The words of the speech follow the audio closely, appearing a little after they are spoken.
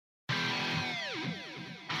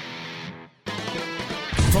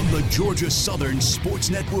From the Georgia Southern Sports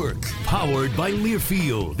Network, powered by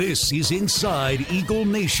Learfield, this is Inside Eagle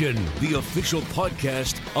Nation, the official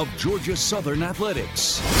podcast of Georgia Southern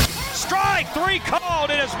Athletics. Strike three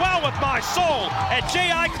called. It is well with my soul at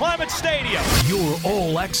J.I. Clements Stadium. Your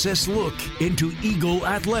all-access look into Eagle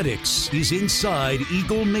athletics is Inside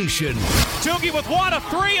Eagle Nation. Toogie with one, a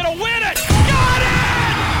three, and a win it. Got it!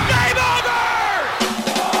 Game over!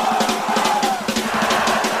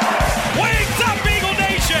 Wings up, Eagle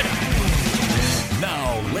Nation!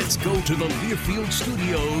 Now let's go to the Learfield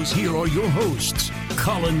Studios. Here are your hosts,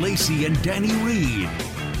 Colin Lacey and Danny Reed.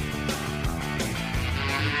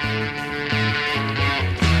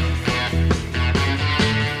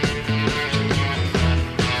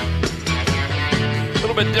 A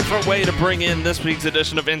little bit different way to bring in this week's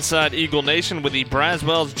edition of Inside Eagle Nation with the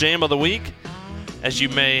Braswell's Jam of the Week. As you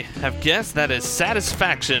may have guessed, that is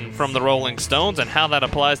Satisfaction from the Rolling Stones, and how that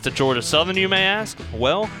applies to Georgia Southern, you may ask?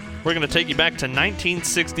 Well, we're going to take you back to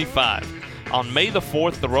 1965. On May the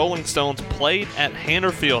 4th, the Rolling Stones played at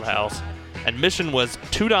Hanner Fieldhouse. Admission was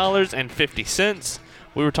 $2.50.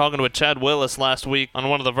 We were talking with Chad Willis last week on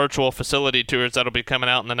one of the virtual facility tours that'll be coming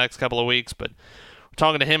out in the next couple of weeks, but we're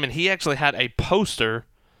talking to him, and he actually had a poster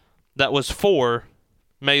that was for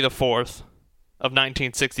May the 4th of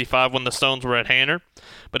 1965 when the Stones were at Hanner,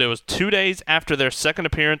 but it was 2 days after their second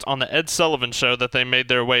appearance on the Ed Sullivan Show that they made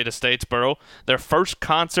their way to Statesboro, their first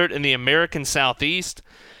concert in the American Southeast.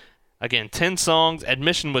 Again, 10 songs,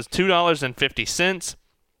 admission was $2.50.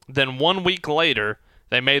 Then 1 week later,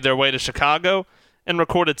 they made their way to Chicago and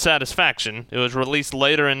recorded Satisfaction. It was released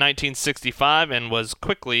later in 1965 and was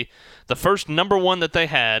quickly the first number one that they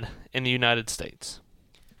had in the United States.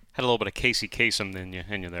 Had a little bit of Casey Kasem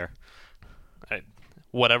in you there.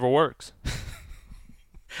 Whatever works.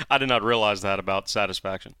 I did not realize that about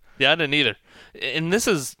Satisfaction. Yeah, I didn't either. And this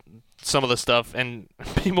is some of the stuff, and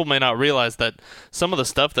people may not realize that some of the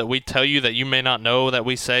stuff that we tell you that you may not know that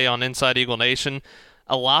we say on Inside Eagle Nation,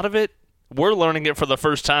 a lot of it, we're learning it for the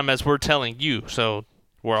first time as we're telling you. So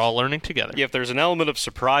we're all learning together. Yeah, if there's an element of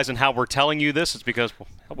surprise in how we're telling you this, it's because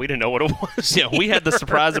we didn't know what it was. Yeah, we had the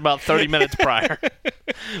surprise about 30 minutes prior.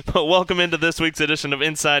 But welcome into this week's edition of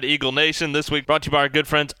Inside Eagle Nation. This week brought to you by our good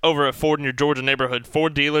friends over at Ford in your Georgia neighborhood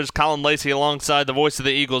Ford dealers. Colin Lacey alongside the voice of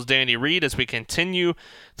the Eagles, Danny Reed, as we continue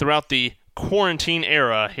throughout the quarantine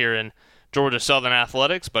era here in Georgia Southern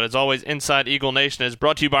Athletics. But as always, Inside Eagle Nation is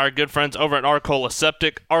brought to you by our good friends over at Arcola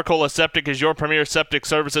Septic. Arcola Septic is your premier septic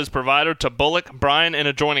services provider to Bullock, Bryan, and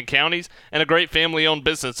adjoining counties, and a great family-owned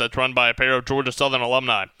business that's run by a pair of Georgia Southern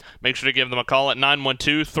alumni. Make sure to give them a call at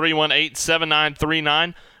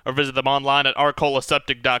 912-318-7939 or visit them online at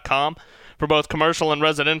arcolaseptic.com. For both commercial and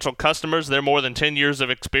residential customers, their more than 10 years of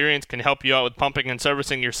experience can help you out with pumping and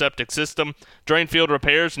servicing your septic system, drain field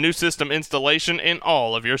repairs, new system installation, and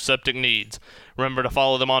all of your septic needs. Remember to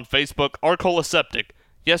follow them on Facebook, Arcola Septic,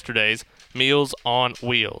 yesterday's Meals on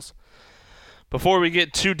Wheels. Before we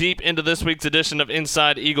get too deep into this week's edition of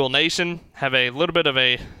Inside Eagle Nation, have a little bit of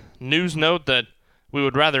a news note that we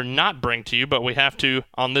would rather not bring to you, but we have to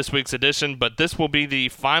on this week's edition. But this will be the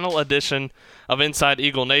final edition of Inside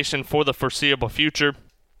Eagle Nation for the foreseeable future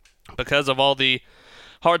because of all the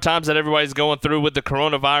hard times that everybody's going through with the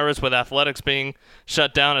coronavirus, with athletics being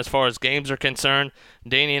shut down as far as games are concerned.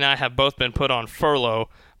 Danny and I have both been put on furlough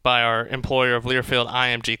by our employer of Learfield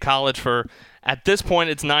IMG College for, at this point,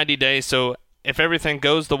 it's 90 days, so if everything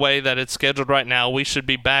goes the way that it's scheduled right now, we should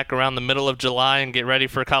be back around the middle of July and get ready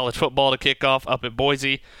for college football to kick off up at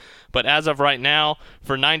Boise. But as of right now,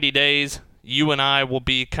 for 90 days, you and I will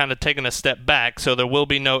be kind of taking a step back, so there will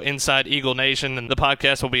be no Inside Eagle Nation, and the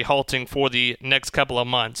podcast will be halting for the next couple of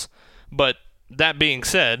months. But that being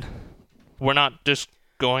said, we're not just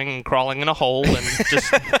going and crawling in a hole and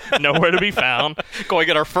just nowhere to be found. Going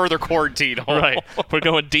in our further quarantine hole. Right. We're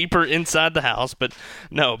going deeper inside the house. But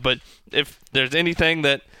no, but if there's anything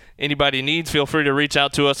that anybody needs, feel free to reach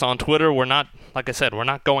out to us on Twitter. We're not, like I said, we're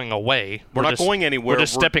not going away. We're not going anywhere. We're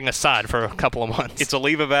just stepping aside for a couple of months. It's a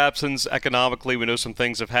leave of absence economically. We know some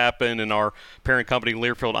things have happened, and our parent company,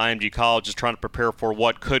 Learfield IMG College, is trying to prepare for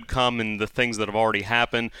what could come and the things that have already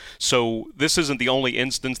happened. So this isn't the only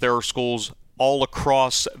instance. There are schools all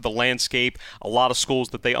across the landscape, a lot of schools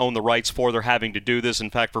that they own the rights for, they're having to do this.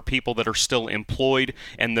 In fact, for people that are still employed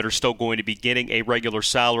and that are still going to be getting a regular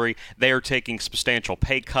salary, they are taking substantial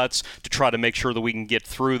pay cuts to try to make sure that we can get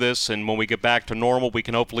through this. And when we get back to normal, we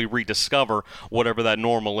can hopefully rediscover whatever that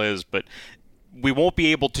normal is. But we won't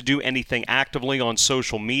be able to do anything actively on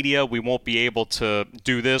social media. We won't be able to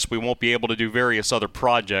do this. We won't be able to do various other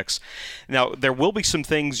projects. Now, there will be some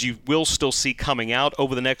things you will still see coming out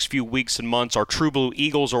over the next few weeks and months. Our True Blue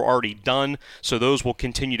Eagles are already done, so those will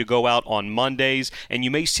continue to go out on Mondays. And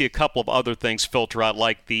you may see a couple of other things filter out,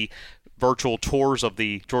 like the virtual tours of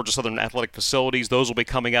the Georgia Southern athletic facilities. Those will be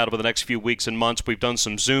coming out over the next few weeks and months. We've done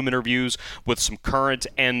some Zoom interviews with some current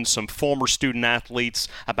and some former student athletes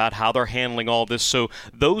about how they're handling all this. So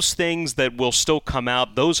those things that will still come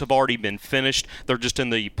out, those have already been finished. They're just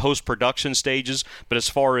in the post-production stages. But as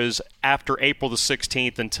far as after April the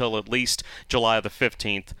 16th until at least July the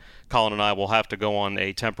 15th, Colin and I will have to go on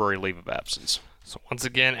a temporary leave of absence. So once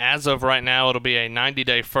again, as of right now, it'll be a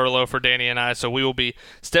 90-day furlough for Danny and I, so we will be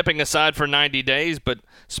stepping aside for 90 days. But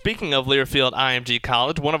speaking of Learfield IMG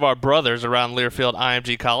College, one of our brothers around Learfield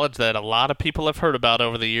IMG College that a lot of people have heard about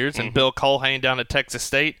over the years, and Bill Colhane down at Texas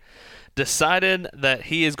State, decided that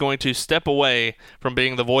he is going to step away from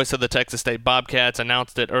being the voice of the Texas State Bobcats.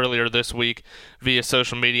 Announced it earlier this week via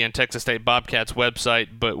social media and Texas State Bobcats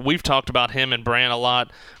website. But we've talked about him and Brant a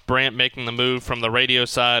lot. Brant making the move from the radio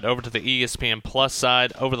side over to the ESPN Plus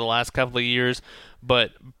side over the last couple of years.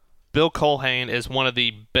 But Bill Colhane is one of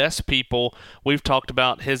the best people. We've talked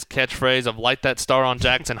about his catchphrase of "light that star on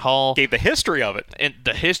Jackson Hall." Gave the history of it. And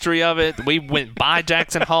the history of it. We went by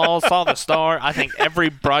Jackson Hall, saw the star. I think every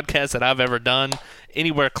broadcast that I've ever done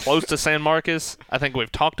anywhere close to San Marcos, I think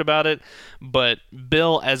we've talked about it. But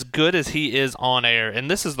Bill, as good as he is on air, and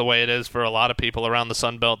this is the way it is for a lot of people around the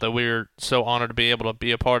Sun Belt, that we're so honored to be able to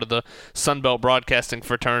be a part of the Sun Belt broadcasting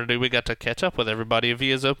fraternity. We got to catch up with everybody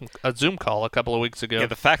via a Zoom call a couple of weeks ago. Yeah,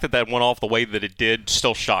 the fact that went off the way that it did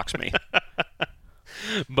still shocks me.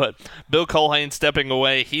 But Bill Colhane stepping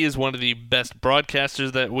away, he is one of the best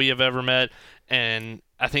broadcasters that we have ever met, and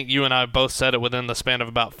I think you and I both said it within the span of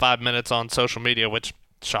about 5 minutes on social media, which,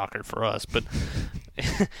 shocker for us, but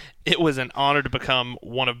it was an honor to become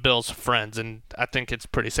one of Bill's friends, and I think it's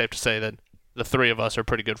pretty safe to say that the three of us are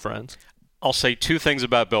pretty good friends. I'll say two things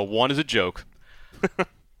about Bill. One is a joke.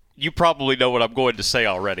 You probably know what I'm going to say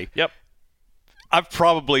already. Yep. I've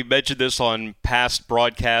probably mentioned this on past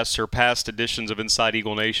broadcasts or past editions of Inside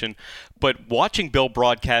Eagle Nation, but watching Bill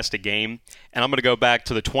broadcast a game, and I'm going to go back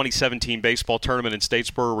to the 2017 baseball tournament in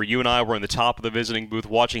Statesboro where you and I were in the top of the visiting booth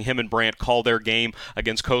watching him and Brant call their game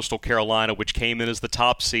against Coastal Carolina, which came in as the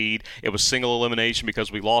top seed. It was single elimination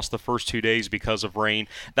because we lost the first 2 days because of rain.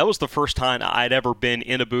 That was the first time I'd ever been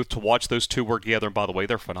in a booth to watch those two work together, and by the way,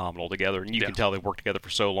 they're phenomenal together, and you can tell they worked together for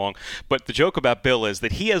so long. But the joke about Bill is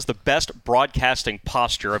that he has the best broadcasting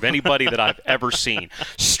posture of anybody that I've ever seen.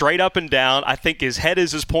 Straight up and down. I think his head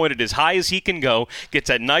is as pointed as high as he can go. Gets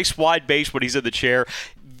that nice wide base when he's in the chair.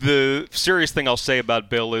 The serious thing I'll say about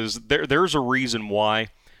Bill is there's a reason why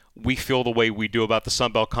we feel the way we do about the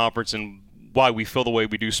Sun Belt Conference and why we feel the way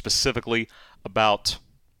we do specifically about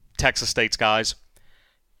Texas State's guys.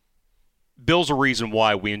 Bill's a reason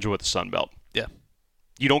why we enjoy the Sun Belt. Yeah.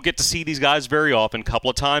 You don't get to see these guys very often, a couple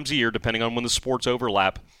of times a year, depending on when the sports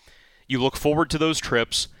overlap. You look forward to those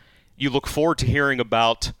trips. You look forward to hearing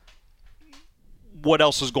about what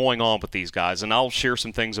else is going on with these guys. And I'll share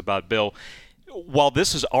some things about Bill. While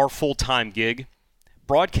this is our full-time gig,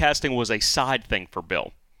 broadcasting was a side thing for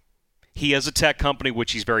Bill. He has a tech company,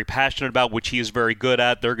 which he's very passionate about, which he is very good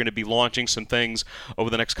at. They're going to be launching some things over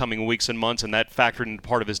the next coming weeks and months, and that factored into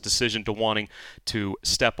part of his decision to wanting to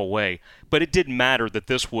step away. But it didn't matter that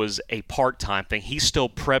this was a part-time thing. He still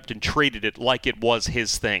prepped and treated it like it was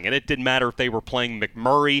his thing. And it didn't matter if they were playing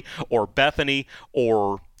McMurray or Bethany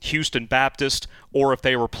or Houston Baptist, or if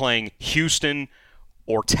they were playing Houston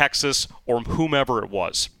or Texas or whomever it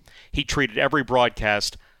was. He treated every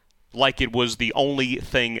broadcast like it was the only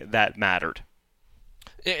thing that mattered.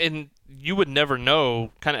 And you would never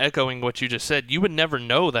know, kind of echoing what you just said, you would never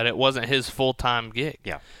know that it wasn't his full-time gig.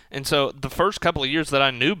 Yeah. And so the first couple of years that I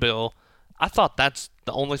knew Bill, I thought that's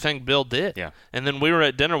the only thing Bill did. Yeah. And then we were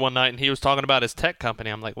at dinner one night, and he was talking about his tech company.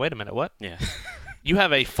 I'm like, wait a minute, what? Yeah. You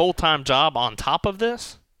have a full-time job on top of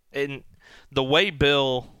this? And the way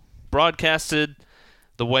Bill broadcasted,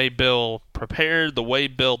 the way Bill prepared, the way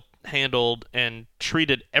Bill handled and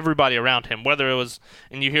treated everybody around him, whether it was,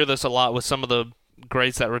 and you hear this a lot with some of the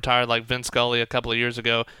greats that retired like Vin Scully a couple of years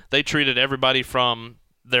ago, they treated everybody from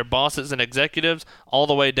their bosses and executives all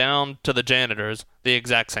the way down to the janitors the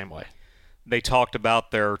exact same way. They talked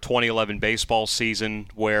about their 2011 baseball season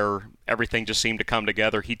where everything just seemed to come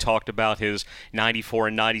together. He talked about his 94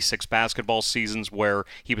 and 96 basketball seasons where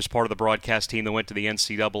he was part of the broadcast team that went to the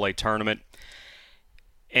NCAA tournament.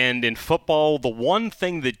 And in football, the one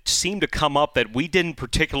thing that seemed to come up that we didn't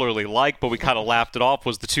particularly like, but we kind of laughed it off,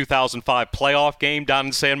 was the 2005 playoff game down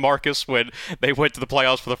in San Marcos when they went to the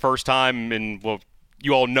playoffs for the first time. And, well,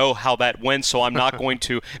 you all know how that went, so I'm not going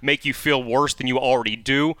to make you feel worse than you already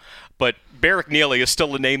do. But Barrick Neely is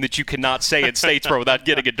still a name that you cannot say in Statesboro without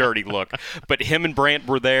getting a dirty look. But him and Brant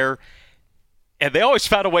were there. And they always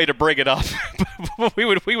found a way to bring it up. we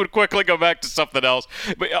would quickly go back to something else,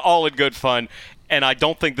 but all in good fun. And I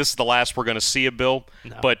don't think this is the last we're going to see of Bill.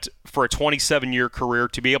 No. But for a 27-year career,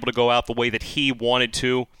 to be able to go out the way that he wanted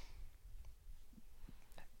to,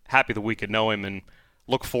 happy that we could know him and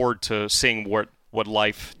look forward to seeing what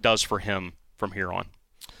life does for him from here on.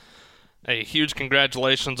 A huge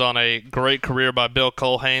congratulations on a great career by Bill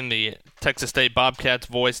Culhane, the Texas State Bobcats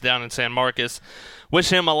voice down in San Marcos.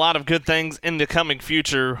 Wish him a lot of good things in the coming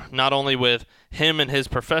future, not only with him and his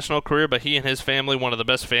professional career, but he and his family, one of the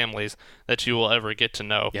best families that you will ever get to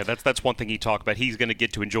know. Yeah, that's one thing he talked about. He's going to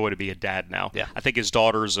get to enjoy to be a dad now. Yeah. I think his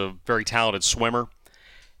daughter's a very talented swimmer.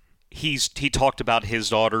 He talked about his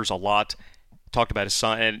daughters a lot, talked about his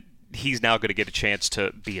son, and he's now going to get a chance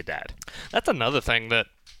to be a dad. That's another thing that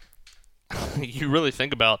you really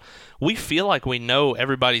think about. We feel like we know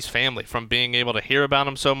everybody's family from being able to hear about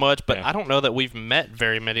them so much, but yeah. I don't know that we've met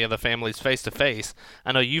very many of the families face to face.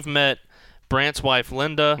 I know you've met Brant's wife,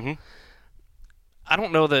 Linda. Mm-hmm. I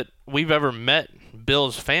don't know that we've ever met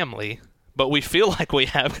Bill's family, but we feel like we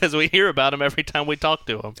have because we hear about them every time we talk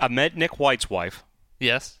to them. I met Nick White's wife.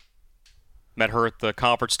 Yes. Met her at the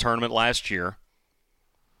conference tournament last year.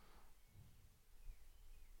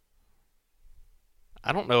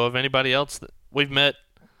 I don't know of anybody else that we've met.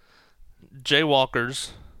 Jay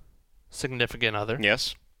Walker's significant other.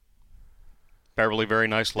 Yes. Beverly, very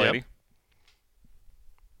nice lady. Yep.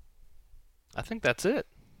 I think that's it.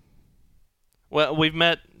 Well, we've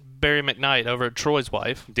met Barry McKnight over at Troy's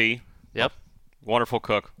wife. Dee. Yep. Wonderful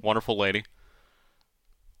cook. Wonderful lady.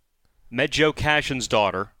 Met Joe Cashin's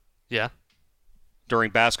daughter. Yeah. During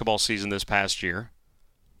basketball season this past year.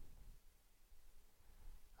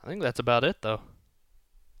 I think that's about it, though.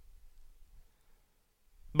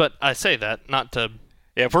 But I say that not to...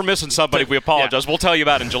 Yeah, if we're missing somebody, we apologize. Yeah. We'll tell you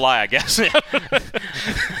about it in July, I guess.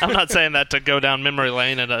 I'm not saying that to go down memory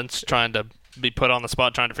lane and trying to be put on the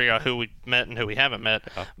spot trying to figure out who we met and who we haven't met.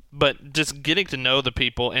 Yeah. But just getting to know the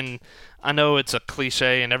people, and I know it's a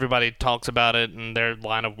cliche and everybody talks about it and their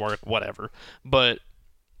line of work, whatever. But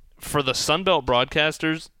for the Sunbelt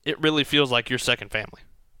broadcasters, it really feels like your second family.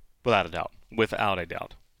 Without a doubt. Without a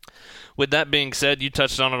doubt. With that being said, you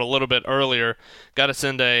touched on it a little bit earlier. Got to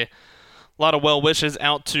send a lot of well wishes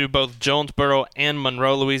out to both Jonesboro and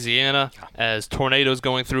Monroe, Louisiana, as tornadoes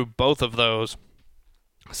going through both of those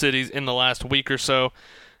cities in the last week or so.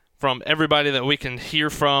 From everybody that we can hear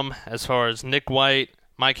from, as far as Nick White,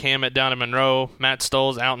 Mike Hammett down in Monroe, Matt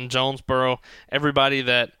Stoles out in Jonesboro, everybody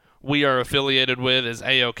that we are affiliated with is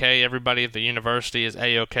A-OK. Everybody at the university is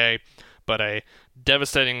A-OK. But a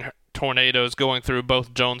devastating tornadoes going through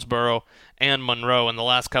both Jonesboro and Monroe in the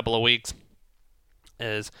last couple of weeks.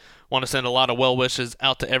 Want to send a lot of well wishes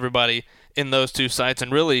out to everybody in those two sites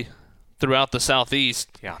and really throughout the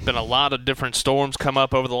southeast. Yeah. Been a lot of different storms come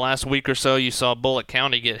up over the last week or so. You saw Bullitt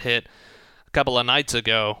County get hit a couple of nights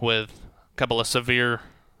ago with a couple of severe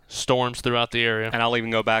storms throughout the area. And I'll even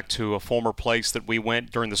go back to a former place that we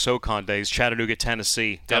went during the SoCon days, Chattanooga,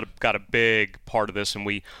 Tennessee. Got a big part of this, and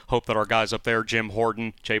we hope that our guys up there, Jim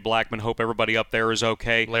Horton, Jay Blackman, hope everybody up there is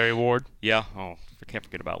okay. Larry Ward. Yeah. Oh, I can't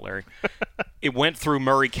forget about Larry. It went through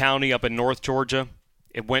Murray County up in North Georgia.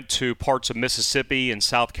 It went to parts of Mississippi and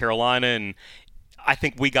South Carolina, and I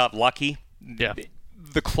think we got lucky. Yeah.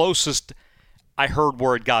 The closest I heard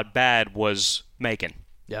where it got bad was Macon.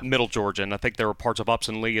 Yeah. Middle Georgia, and I think there were parts of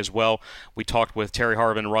Upson Lee as well. We talked with Terry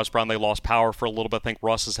Harvin and Russ Brown. They lost power for a little bit. I think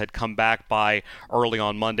Russ's had come back by early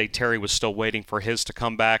on Monday. Terry was still waiting for his to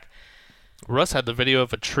come back. Russ had the video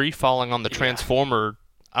of a tree falling on the transformer.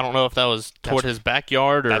 I don't know if that was toward his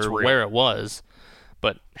backyard or where it was,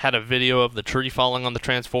 but had a video of the tree falling on the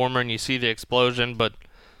transformer, and you see the explosion, but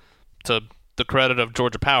to the credit of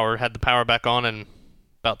Georgia Power, had the power back on in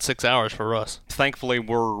about 6 hours for Russ. Thankfully,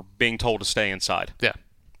 we're being told to stay inside. Yeah.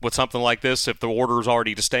 With something like this, if the order is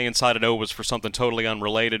already to stay inside, I know it was for something totally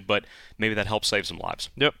unrelated, but maybe that helps save some lives.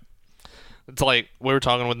 Yep. It's like we were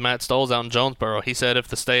talking with Matt Stoles out in Jonesboro. He said if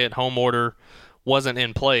the stay-at-home order wasn't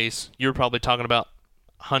in place, you're probably talking about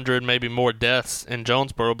 100, maybe more deaths in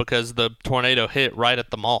Jonesboro because the tornado hit right at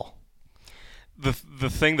the mall. The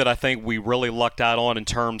thing that I think we really lucked out on in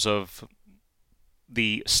terms of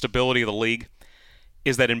the stability of the league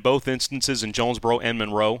is that in both instances, in Jonesboro and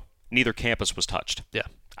Monroe, neither campus was touched. Yeah.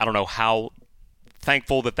 I don't know how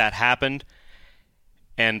thankful that happened,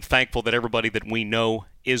 and thankful that everybody that we know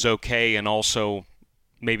is okay, and also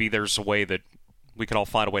maybe there's a way that we can all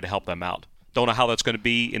find a way to help them out. Don't know how that's going to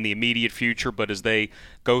be in the immediate future, but as they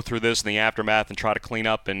go through this in the aftermath and try to clean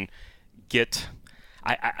up and get...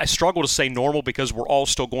 I struggle to say normal because we're all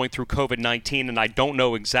still going through COVID-19, and I don't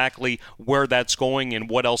know exactly where that's going and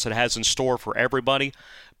what else it has in store for everybody.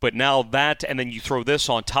 But now that, and then you throw this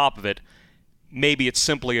on top of it, maybe it's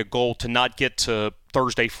simply a goal to not get to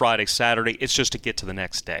Thursday, Friday, Saturday. It's just to get to the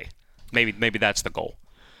next day. Maybe that's the goal.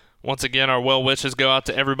 Once again, our well wishes go out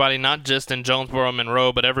to everybody, not just in Jonesboro,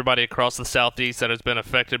 Monroe, but everybody across the Southeast that has been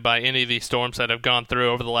affected by any of these storms that have gone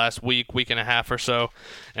through over the last week and a half or so,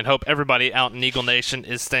 and hope everybody out in Eagle Nation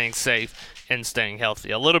is staying safe and staying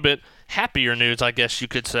healthy. A little bit happier news, I guess you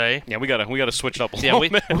could say. Yeah, we gotta switch it up a little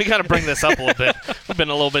bit. We got to bring this up a little bit. We've been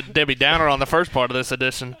a little bit Debbie Downer on the first part of this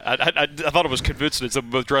edition. I thought it was convincing it's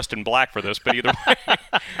both dressed in black for this, but either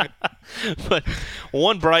way. But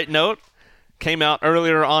one bright note came out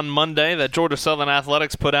earlier on Monday that Georgia Southern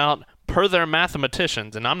Athletics put out per their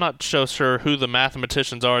mathematicians, and I'm not so sure who the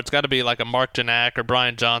mathematicians are. It's got to be like a Mark Janak or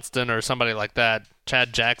Brian Johnston or somebody like that,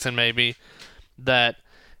 Chad Jackson maybe, that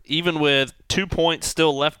even with 2 points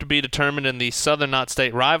still left to be determined in the Southern Knott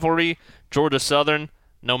State rivalry, Georgia Southern,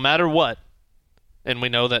 no matter what, and we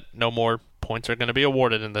know that no more points are going to be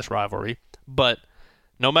awarded in this rivalry, but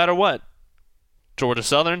no matter what, Georgia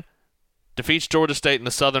Southern defeats Georgia State in the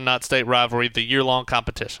Southern Knott State rivalry, the year-long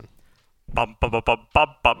competition. Bum, bum, bum, bum,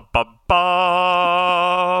 bum, bum, bum,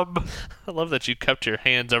 bum. I love that you cupped your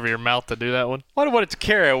hands over your mouth to do that one. I don't want it to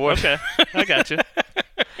carry. Okay, I got you.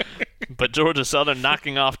 But Georgia Southern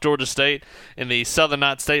knocking off Georgia State in the Southern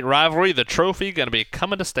Knott State rivalry. The trophy going to be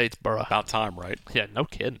coming to Statesboro. About time, right? Yeah, no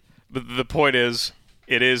kidding. But the point is,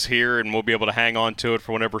 it is here, and we'll be able to hang on to it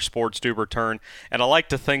for whenever sports do return. And I like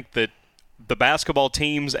to think that the basketball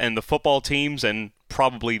teams and the football teams and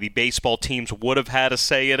probably the baseball teams would have had a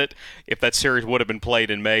say in it if that series would have been played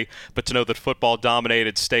in May. But to know that football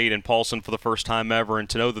dominated State and Paulson for the first time ever, and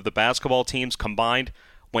to know that the basketball teams combined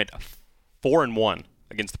went 4-1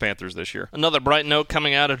 against the Panthers this year. Another bright note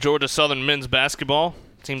coming out of Georgia Southern men's basketball.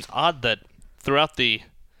 It seems odd that throughout the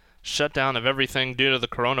shutdown of everything due to the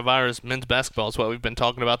coronavirus, men's basketball is what we've been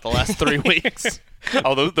talking about the last 3 weeks.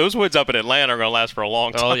 Oh, those wins up in Atlanta are going to last for a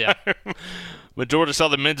long time. Oh, yeah. But Georgia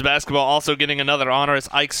Southern men's basketball also getting another honor as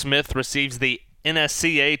Ike Smith receives the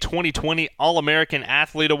NSCA 2020 All-American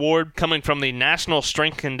Athlete Award coming from the National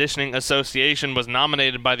Strength Conditioning Association, was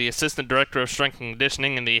nominated by the Assistant Director of Strength and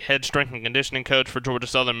Conditioning and the head strength and conditioning coach for Georgia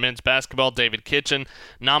Southern men's basketball, David Kitchen,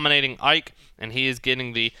 nominating Ike, and he is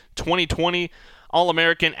getting the 2020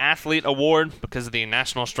 All-American Athlete Award because of the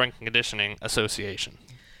National Strength and Conditioning Association.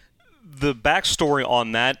 The backstory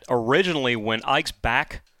on that, originally when Ike's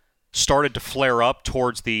back started to flare up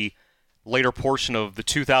towards the later portion of the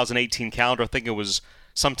 2018 calendar, I think it was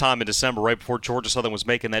sometime in December, right before Georgia Southern was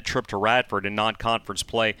making that trip to Radford in non-conference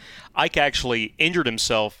play, Ike actually injured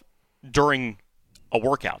himself during a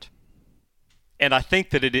workout. And I think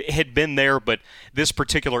that it had been there, but this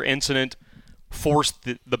particular incident forced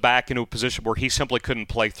the back into a position where he simply couldn't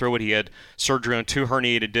play through it. He had surgery on 2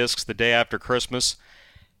 herniated discs the day after Christmas.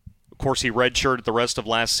 Of course, he redshirted the rest of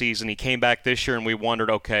last season. He came back this year, and we wondered,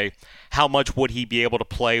 okay, how much would he be able to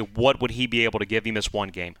play? What would he be able to give? He missed one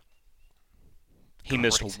game. He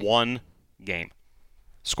missed one game.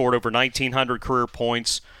 Scored over 1,900 career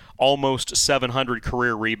points, almost 700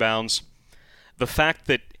 career rebounds. The fact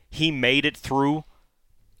that he made it through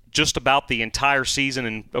just about the entire season,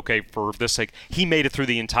 and okay, for this sake, he made it through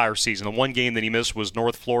the entire season. The one game that he missed was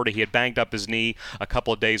North Florida. He had banged up his knee a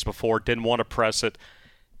couple of days before, didn't want to press it.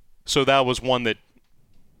 So that was one that,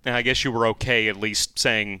 and I guess you were okay at least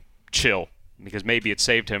saying chill, because maybe it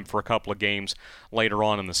saved him for a couple of games later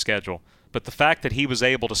on in the schedule. But the fact that he was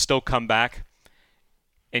able to still come back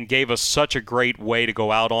and gave us such a great way to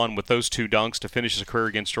go out on with those 2 dunks to finish his career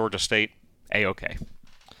against Georgia State, A-okay.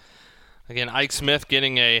 Again, Ike Smith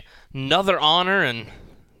getting another honor, and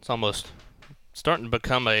it's almost starting to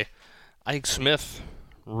become a Ike Smith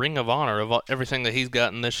Ring of Honor of everything that he's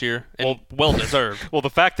gotten this year, and well-deserved. Well, the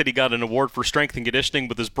fact that he got an award for strength and conditioning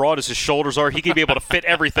with as broad as his shoulders are, he could be able to fit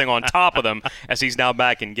everything on top of them as he's now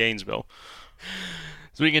back in Gainesville.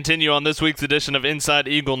 As we continue on this week's edition of Inside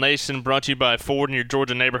Eagle Nation, brought to you by Ford and your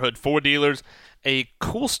Georgia neighborhood Ford dealers. A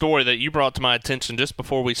cool story that you brought to my attention just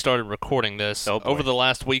before we started recording this over the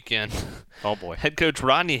last weekend. Oh, boy. Head coach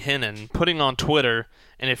Rodney Hennon putting on Twitter,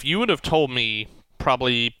 and if you would have told me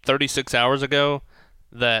probably 36 hours ago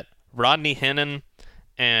that Rodney Hennon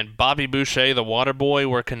and Bobby Boucher, the water boy,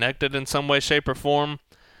 were connected in some way, shape, or form,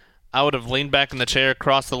 I would have leaned back in the chair,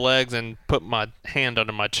 crossed the legs, and put my hand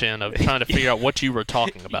under my chin of trying to figure out what you were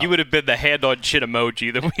talking about. You would have been the hand on chin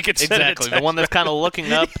emoji that we could send. Exactly, the one that's kind of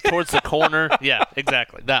looking up towards the corner. Yeah,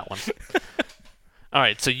 exactly, that one. All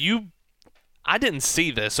right, so I didn't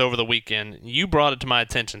see this over the weekend. You brought it to my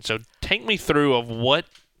attention, so take me through of what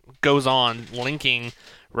goes on linking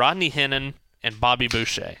Rodney Hennon and Bobby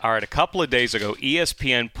Boucher. All right, a couple of days ago,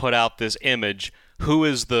 ESPN put out this image, who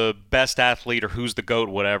is the best athlete or who's the GOAT,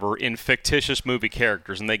 whatever, in fictitious movie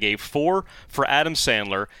characters. And they gave 4 for Adam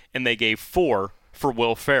Sandler, and they gave 4 for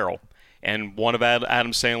Will Ferrell. And one of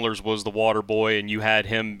Adam Sandler's was The Waterboy, and you had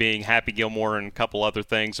him being Happy Gilmore and a couple other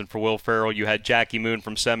things. And for Will Ferrell, you had Jackie Moon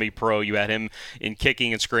from Semi-Pro. You had him in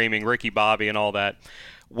Kicking and Screaming, Ricky Bobby, and all that.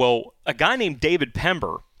 Well, a guy named David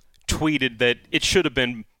Pember tweeted that it should have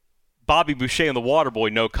been Bobby Boucher and the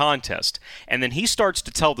Waterboy, no contest. And then he starts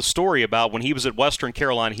to tell the story about when he was at Western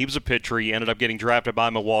Carolina. He was a pitcher. He ended up getting drafted by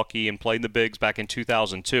Milwaukee and played in the Bigs back in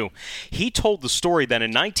 2002. He told the story that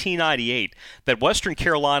in 1998 that Western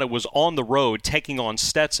Carolina was on the road taking on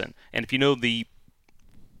Stetson. And if you know the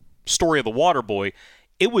story of the Waterboy,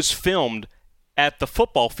 it was filmed at the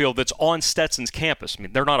football field that's on Stetson's campus. I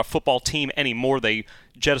mean, they're not a football team anymore. They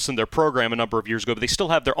jettisoned their program a number of years ago, but they still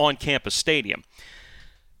have their on-campus stadium.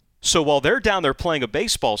 So while they're down there playing a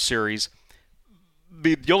baseball series,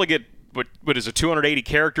 you only get what is it, 280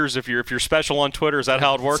 characters if you're special on Twitter? Is that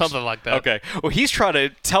how it works? Something like that. Okay. Well, he's trying to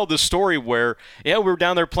tell the story where, we were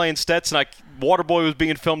down there playing Stetson. Waterboy was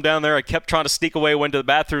being filmed down there. I kept trying to sneak away, went to the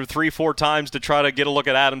bathroom 3-4 times to try to get a look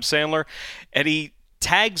at Adam Sandler, and he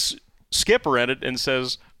tags Skipper in it and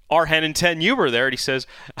says, "Our Hennon 10, you were there." And he says,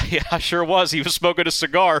 "Yeah, I sure was. He was smoking a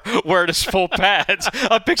cigar, wearing his full pads."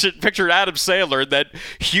 I pictured Adam Sandler in that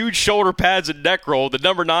huge shoulder pads and neck roll, the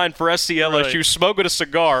number 9 for SCLSU, right, smoking a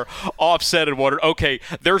cigar, offset and water. Okay,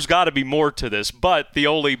 there's got to be more to this. But the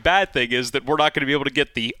only bad thing is that we're not going to be able to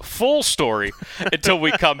get the full story until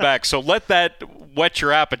we come back. So let that whet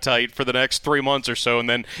your appetite for the next 3 months or so. And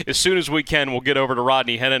then as soon as we can, we'll get over to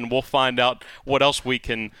Rodney Hennon and we'll find out what else we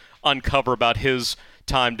can uncover about his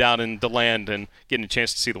time down in DeLand and getting a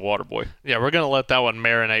chance to see the Waterboy. Yeah, we're going to let that one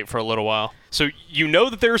marinate for a little while. So you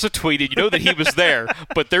know that there's a tweet, and you know that he was there,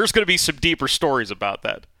 but there's going to be some deeper stories about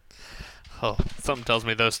that. Oh, something tells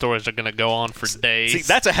me those stories are going to go on for days. See,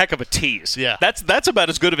 that's a heck of a tease. Yeah. That's about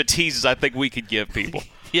as good of a tease as I think we could give people.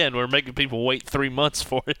 Yeah, and we're making people wait 3 months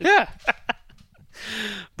for it. Yeah.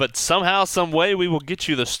 But somehow, some way, we will get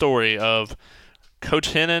you the story of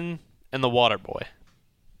Coach Hennon and the Waterboy.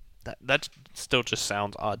 That still just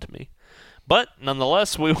sounds odd to me. But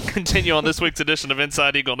nonetheless, we will continue on this week's edition of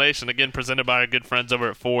Inside Eagle Nation, again presented by our good friends over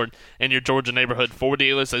at Ford and your Georgia neighborhood Ford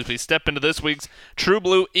dealers, as we step into this week's True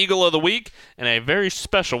Blue Eagle of the Week, and a very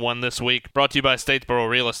special one this week, brought to you by Statesboro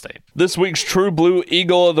Real Estate. This week's True Blue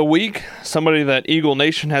Eagle of the Week, somebody that Eagle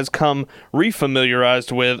Nation has come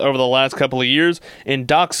refamiliarized with over the last couple of years, in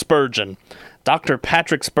Doc Spurgeon. Dr.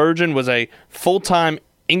 Patrick Spurgeon was a full-time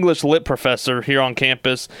English lit professor here on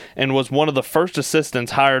campus and was one of the first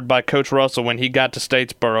assistants hired by Coach Russell when he got to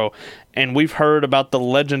Statesboro. And we've heard about the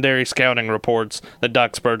legendary scouting reports that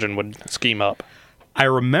Doc Spurgeon would scheme up. I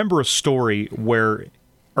remember a story where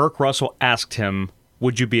Irk Russell asked him,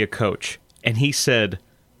 "Would you be a coach?" And he said,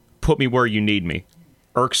 "Put me where you need me."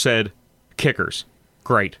 Irk said, "Kickers."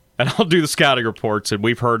 Great. And I'll do the scouting reports, and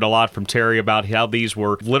we've heard a lot from Terry about how these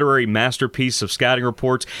were literary masterpieces of scouting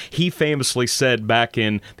reports. He famously said back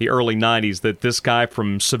in the early 90s that this guy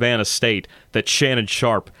from Savannah State, that Shannon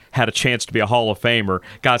Sharp, had a chance to be a Hall of Famer.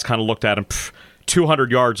 Guys kind of looked at him,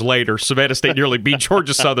 200 yards later, Savannah State nearly beat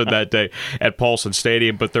Georgia Southern that day at Paulson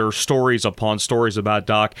Stadium. But there are stories upon stories about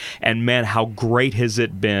Doc, and man, how great has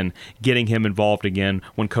it been getting him involved again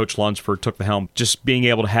when Coach Lunsford took the helm. Just being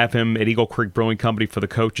able to have him at Eagle Creek Brewing Company for the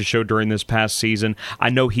coaches show during this past season. I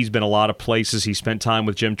know he's been a lot of places. He spent time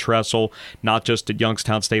with Jim Tressel, not just at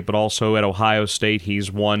Youngstown State, but also at Ohio State.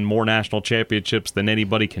 He's won more national championships than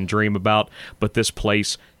anybody can dream about, but this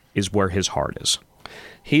place is where his heart is.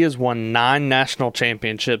 He has won 9 national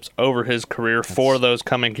championships over his career, 4 of those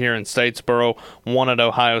coming here in Statesboro, 1 at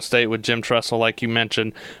Ohio State with Jim Tressel, like you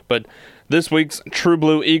mentioned. But this week's True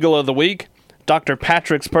Blue Eagle of the Week, Dr.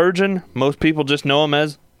 Patrick Spurgeon. Most people just know him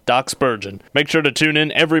as Doc Spurgeon. Make sure to tune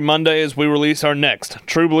in every Monday as we release our next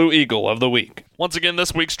True Blue Eagle of the Week. Once again,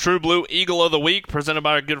 this week's True Blue Eagle of the Week, presented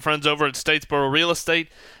by our good friends over at Statesboro Real Estate,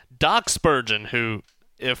 Doc Spurgeon, who,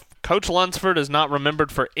 if Coach Lunsford is not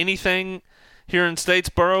remembered for anything here in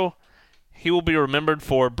Statesboro, he will be remembered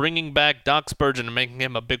for bringing back Doc Spurgeon and making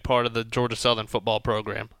him a big part of the Georgia Southern football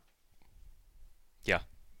program. Yeah.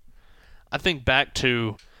 I think back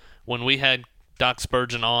to when we had Doc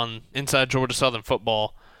Spurgeon on Inside Georgia Southern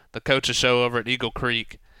Football, the coach's show over at Eagle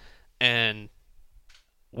Creek, and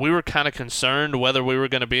we were kind of concerned whether we were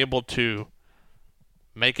going to be able to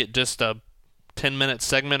make it just a 10-minute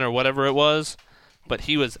segment or whatever it was, but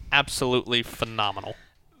he was absolutely phenomenal.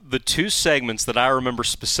 The two segments that I remember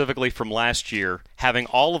specifically from last year, having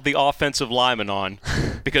all of the offensive linemen on,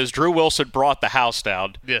 because Drew Wilson brought the house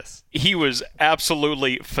down. Yes. He was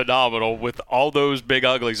absolutely phenomenal with all those big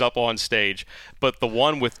uglies up on stage. But the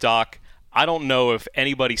one with Doc, I don't know if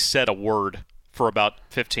anybody said a word for about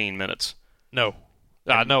 15 minutes. No.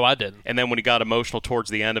 No, I didn't. And then when he got emotional towards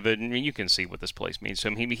the end of it, I mean, you can see what this place means to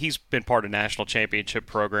him. He's been part of national championship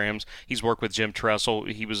programs. He's worked with Jim Tressel.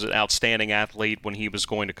 He was an outstanding athlete when he was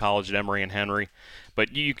going to college at Emory and Henry.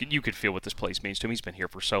 But you could feel what this place means to him. He's been here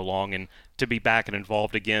for so long, and to be back and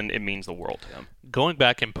involved again, it means the world to him. Going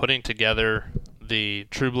back and putting together the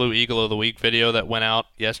True Blue Eagle of the Week video that went out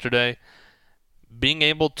yesterday, being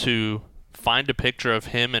able to find a picture of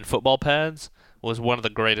him in football pads was one of the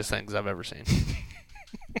greatest things I've ever seen.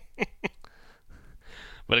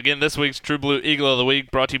 But again, this week's True Blue Eagle of the Week,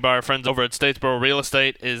 brought to you by our friends over at Statesboro Real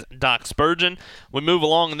Estate, is Doc Spurgeon. We move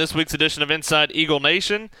along in this week's edition of Inside Eagle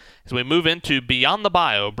Nation as we move into Beyond the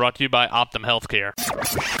Bio, brought to you by Optum Healthcare.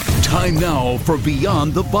 Time now for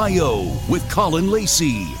Beyond the Bio with Colin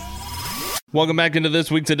Lacey. Welcome back into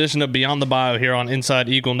this week's edition of Beyond the Bio here on Inside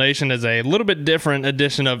Eagle Nation. As a little bit different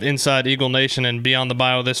edition of Inside Eagle Nation and Beyond the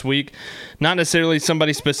Bio this week. Not necessarily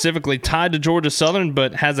somebody specifically tied to Georgia Southern,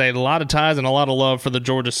 but has a lot of ties and a lot of love for the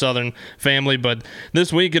Georgia Southern family. But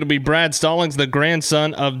this week it'll be Brad Stallings, the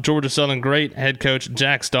grandson of Georgia Southern great head coach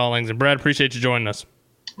Jack Stallings. And Brad, appreciate you joining us.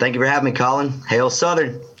 Thank you for having me, Colin. Hail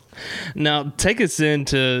Southern. Now, take us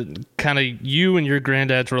into kind of you and your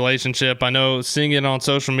granddad's relationship. I know seeing it on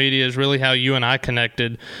social media is really how you and I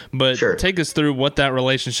connected, but Sure. Take us through what that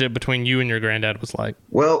relationship between you and your granddad was like.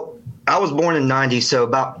 Well, I was born in 90, so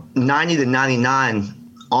about 90 to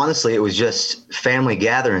 99, honestly, it was just family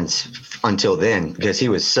gatherings until then, because he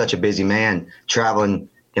was such a busy man traveling.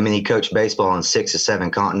 I mean, he coached baseball on 6 or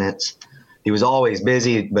 7 continents. He was always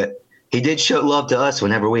busy, but he did show love to us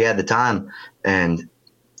whenever we had the time. And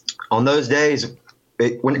on those days,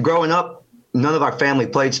 when growing up, none of our family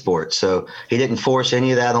played sports, so he didn't force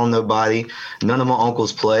any of that on nobody. None of my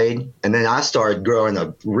uncles played. And then I started growing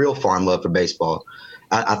a real fond love for baseball.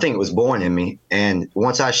 I think it was born in me. And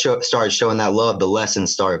once I started showing that love, the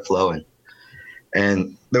lessons started flowing.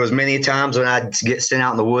 And there was many times when I'd get sent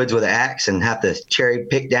out in the woods with an axe and have to cherry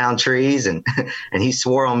pick down trees. And he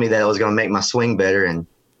swore on me that it was going to make my swing better. And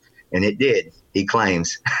it did, he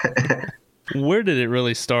claims. Where did it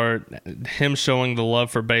really start, him showing the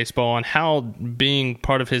love for baseball, and how, being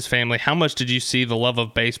part of his family, how much did you see the love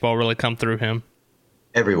of baseball really come through him?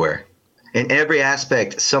 Everywhere. In every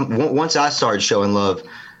aspect. Once I started showing love,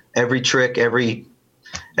 every trick, every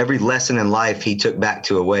lesson in life he took back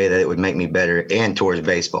to a way that it would make me better and towards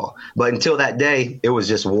baseball. But until that day, it was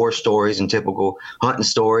just war stories and typical hunting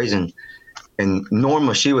stories. And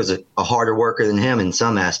Norma, she was a harder worker than him in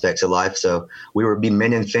some aspects of life. So we would be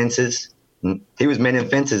mending fences. He was mending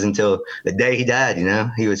fences until the day he died. You know,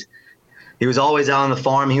 he was always out on the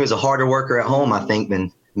farm. He was a harder worker at home, I think,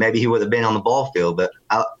 than maybe he would have been on the ball field. But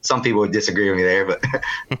some people would disagree with me there. But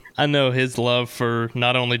I know his love for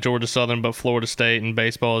not only Georgia Southern but Florida State and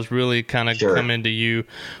baseball has really kind of come into you.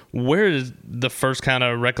 Where is the first kind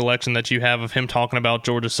of recollection that you have of him talking about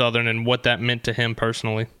Georgia Southern and what that meant to him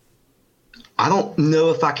personally? I don't know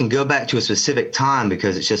if I can go back to a specific time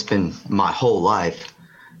because it's just been my whole life.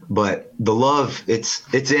 But the love, it's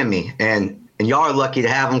in me. And y'all are lucky to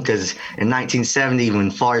have him, because in 1970,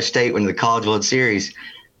 when Florida State went to the College World Series,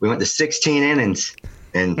 we went to 16 innings.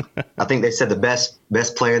 And I think they said the best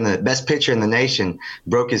player and the best pitcher in the nation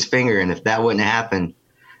broke his finger. And if that wouldn't happen,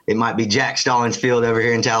 it might be Jack Stallings Field over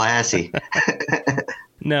here in Tallahassee.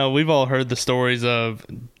 Now, we've all heard the stories of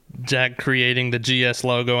Jack creating the GS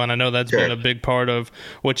logo, and I know that's been a big part of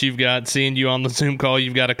what you've got. Seeing you on the Zoom call,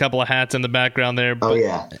 you've got a couple of hats in the background there. But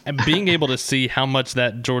being able to see how much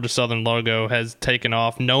that Georgia Southern logo has taken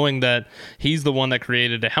off, knowing that he's the one that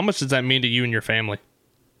created it, how much does that mean to you and your family?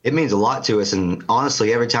 It means a lot to us, and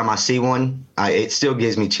honestly, every time I see one, it still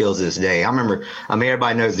gives me chills to this day. I remember,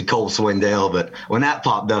 everybody knows the Cole Swindell, but when that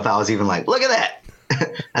popped up, I was even like, look at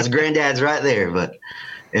that! That's Granddad's right there. But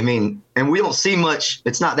and we don't see much.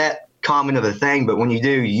 It's not that common of a thing, but when you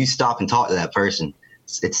do, you stop and talk to that person.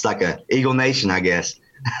 It's like a Eagle Nation, I guess.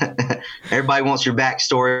 Everybody wants your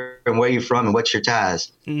backstory and where you're from and what's your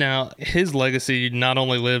ties. Now, his legacy not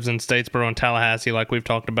only lives in Statesboro and Tallahassee, like we've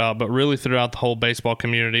talked about, but really throughout the whole baseball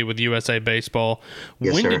community with USA Baseball.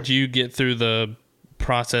 Yes, when sir. did you get through the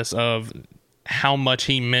process of how much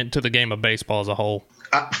he meant to the game of baseball as a whole?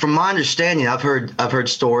 From my understanding, I've heard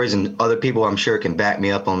stories, and other people I'm sure can back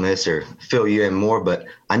me up on this or fill you in more. But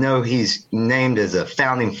I know he's named as a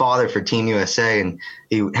founding father for Team USA, and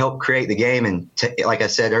he helped create the game. And like I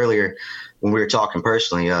said earlier, when we were talking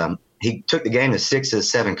personally, he took the game to 6 of the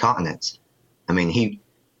 7 continents. I mean,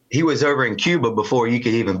 he was over in Cuba before you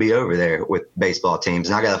could even be over there with baseball teams.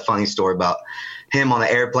 And I got a funny story about him on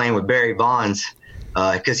the airplane with Barry Bonds.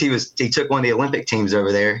 Because he took one of the Olympic teams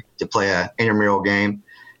over there to play an intramural game,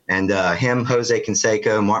 and him, Jose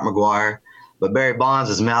Canseco, Mark McGuire, but Barry Bonds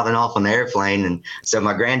was mouthing off on the airplane, and so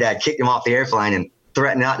my granddad kicked him off the airplane and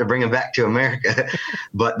threatened not to bring him back to America.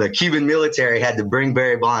 But the Cuban military had to bring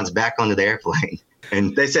Barry Bonds back onto the airplane,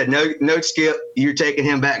 and they said, "No, Skip, you're taking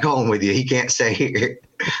him back home with you. He can't stay here."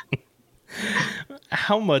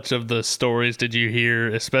 How much of the stories did you hear,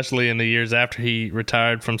 especially in the years after he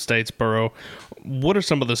retired from Statesboro? What are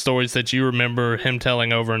some of the stories that you remember him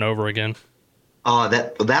telling over and over again?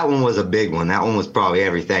 That one was a big one. That one was probably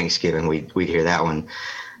every Thanksgiving we'd hear that one.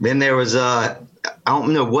 Then there was I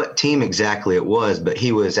don't know what team exactly it was, but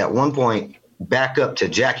he was at one point back up to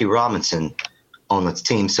Jackie Robinson on the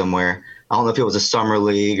team somewhere. I don't know if it was a summer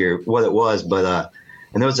league or what it was, but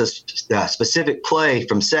and there was a specific play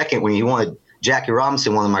from second when he wanted Jackie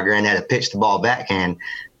Robinson, one of my granddad, to pitch the ball backhand.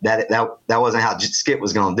 That wasn't how Skip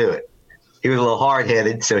was going to do it. He was a little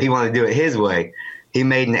hard-headed, so he wanted to do it his way. He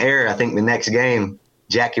made an error. I think the next game,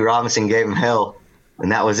 Jackie Robinson gave him hell,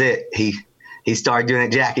 and that was it. He started doing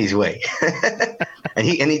it Jackie's way, and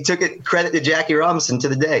he took it credit to Jackie Robinson to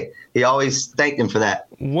the day. He always thanked him for that.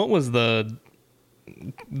 What was the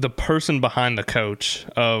person behind the coach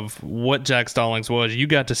of what Jack Stallings was? You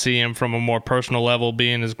got to see him from a more personal level,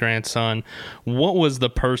 being his grandson. What was the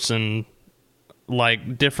person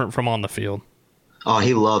like different from on the field? Oh,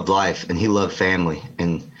 he loved life, and he loved family,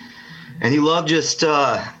 and he loved just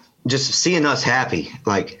seeing us happy,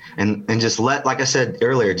 and just like I said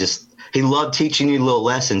earlier, he loved teaching you little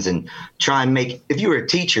lessons and try and make. If you were a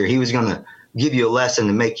teacher, he was going to give you a lesson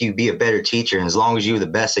to make you be a better teacher, and as long as you were the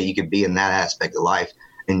best that you could be in that aspect of life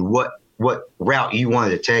and what route you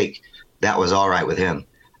wanted to take, that was all right with him.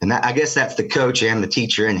 And I guess that's the coach and the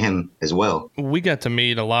teacher in him as well. We got to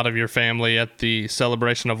meet a lot of your family at the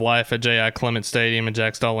Celebration of Life at J.I. Clement Stadium and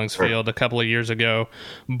Jack Stallings Field a couple of years ago.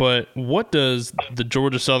 But what does the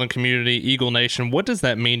Georgia Southern community, Eagle Nation, what does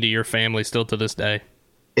that mean to your family still to this day?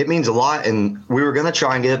 It means a lot, and we were going to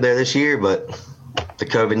try and get up there this year, but the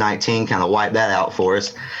COVID-19 kind of wiped that out for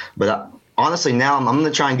us. But honestly, now I'm going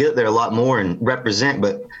to try and get up there a lot more and represent,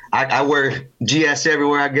 but I wear GS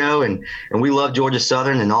everywhere I go, and we love Georgia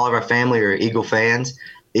Southern, and all of our family are Eagle fans,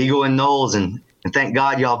 Eagle and Noles, and thank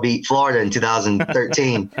God y'all beat Florida in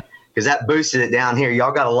 2013 because that boosted it down here.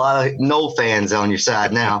 Y'all got a lot of Nole fans on your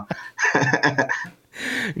side now.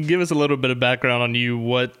 Give us a little bit of background on you,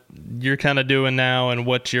 what you're kind of doing now and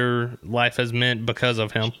what your life has meant because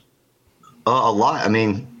of him. A lot. I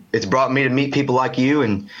mean, it's brought me to meet people like you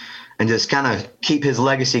and just kind of keep his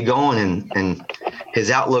legacy going and his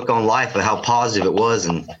outlook on life of how positive it was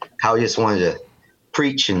and how he just wanted to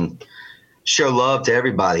preach and show love to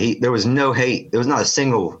everybody. There was no hate. There was not a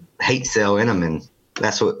single hate cell in him, and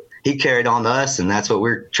that's what he carried on to us, and that's what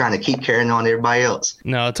we're trying to keep carrying on to everybody else.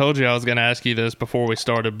 Now, I told you I was going to ask you this before we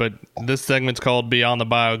started, but this segment's called Beyond the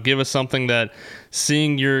Bio. Give us something that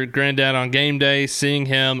seeing your granddad on game day, seeing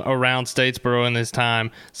him around Statesboro in this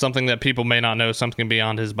time, something that people may not know, something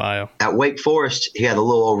beyond his bio. At Wake Forest, he had a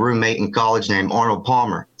little old roommate in college named Arnold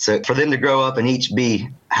Palmer. So for them to grow up and each be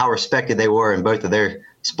how respected they were in both of their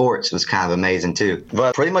sports was kind of amazing too.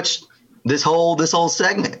 But pretty much this whole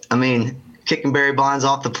segment, I mean, kicking Barry Bonds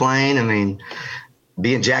off the plane. I mean,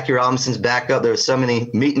 being Jackie Robinson's backup. There was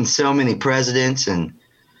meeting so many presidents, and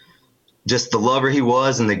just the lover he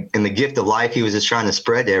was, and the gift of life he was just trying to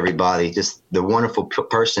spread to everybody. Just the wonderful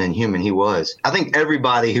person and human he was. I think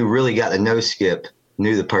everybody who really got to know Skip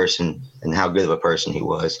knew the person and how good of a person he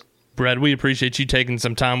was. Brad, we appreciate you taking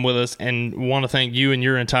some time with us and want to thank you and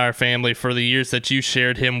your entire family for the years that you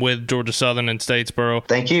shared him with Georgia Southern and Statesboro.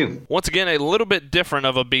 Thank you. Once again, a little bit different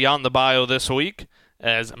of a Beyond the Bio this week,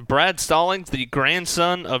 as Brad Stallings, the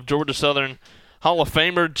grandson of Georgia Southern Hall of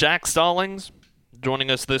Famer Jack Stallings, joining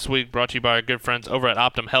us this week, brought to you by our good friends over at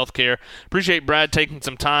Optum Healthcare. Appreciate Brad taking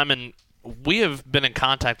some time, and we have been in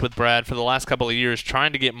contact with Brad for the last couple of years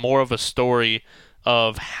trying to get more of a story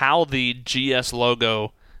of how the GS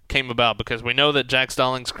logo came about, because we know that Jack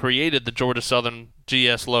Stallings created the Georgia Southern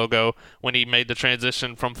GS logo when he made the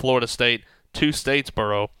transition from Florida State to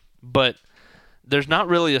Statesboro, but there's not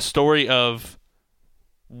really a story of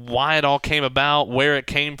why it all came about, where it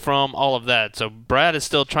came from, all of that. So Brad is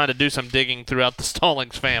still trying to do some digging throughout the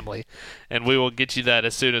Stallings family, and we will get you that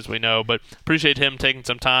as soon as we know. But appreciate him taking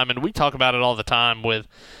some time, and we talk about it all the time with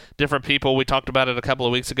different people. We talked about it a couple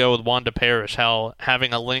of weeks ago with Wanda Parrish, how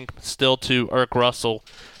having a link still to Erk Russell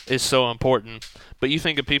is so important. But you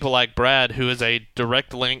think of people like Brad, who is a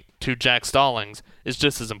direct link to Jack Stallings, is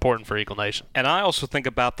just as important for Eagle Nation. And I also think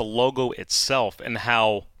about the logo itself and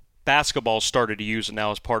how basketball started to use it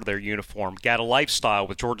now as part of their uniform. Gata Lifestyle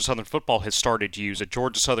with Georgia Southern Football has started to use it.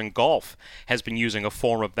 Georgia Southern Golf has been using a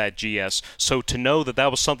form of that GS. So to know that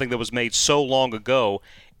that was something that was made so long ago,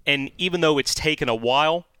 and even though it's taken a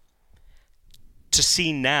while, to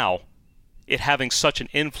see now it having such an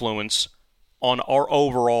influence on our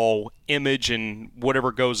overall image and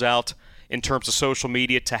whatever goes out in terms of social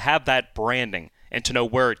media, to have that branding and to know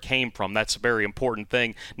where it came from, that's a very important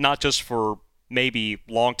thing, not just for maybe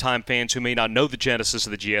longtime fans who may not know the genesis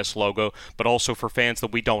of the GS logo, but also for fans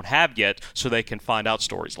that we don't have yet so they can find out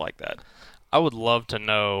stories like that. I would love to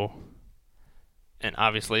know, and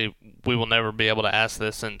obviously we will never be able to ask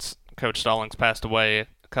this since Coach Stallings passed away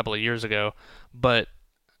a couple of years ago, but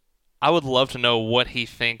I would love to know what he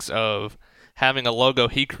thinks of having a logo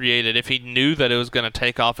he created if he knew that it was going to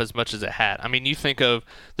take off as much as it had. I mean, you think of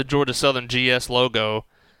the Georgia Southern GS logo,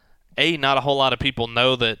 not a whole lot of people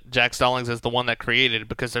know that Jack Stallings is the one that created it,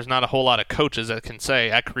 because there's not a whole lot of coaches that can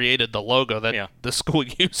say, I created the logo that the school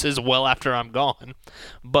uses well after I'm gone.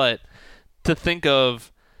 But to think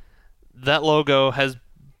of that logo has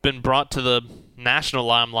been brought to the national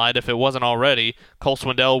limelight, if it wasn't already, Cole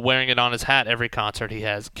Swindell wearing it on his hat every concert he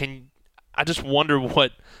has. I just wonder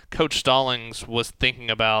what Coach Stallings was thinking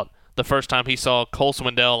about the first time he saw Cole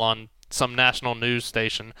Swindell on some national news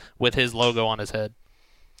station with his logo on his head.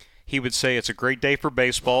 He would say it's a great day for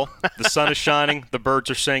baseball. The sun is shining, the birds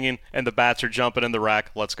are singing, and the bats are jumping in the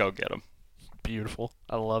rack. Let's go get them. Beautiful.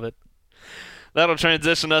 I love it. That'll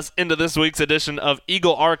transition us into this week's edition of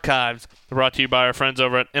Eagle Archives, brought to you by our friends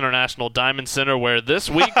over at International Diamond Center, where this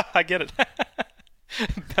week... I get it.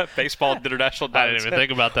 Baseball International Diamond Center. I didn't even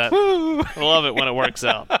think about that. I love it when it works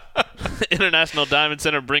out. International Diamond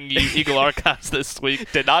Center bringing you Eagle Archives this week.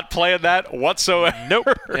 Did not plan that whatsoever. Nope.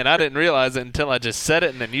 And I didn't realize it until I just said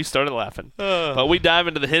it, and then you started laughing. But we dive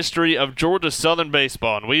into the history of Georgia Southern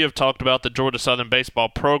baseball, and we have talked about the Georgia Southern baseball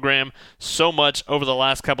program so much over the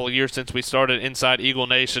last couple of years since we started Inside Eagle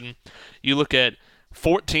Nation. You look at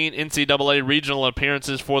 14 NCAA regional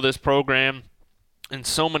appearances for this program, and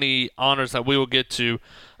so many honors that we will get to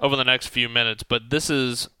over the next few minutes. But this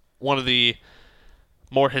is one of the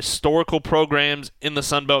more historical programs in the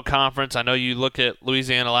Sun Belt Conference. I know you look at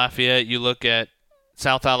Louisiana Lafayette, you look at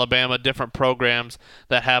South Alabama, different programs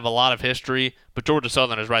that have a lot of history, but Georgia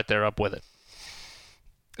Southern is right there up with it.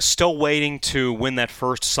 Still waiting to win that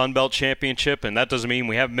first Sun Belt championship, and that doesn't mean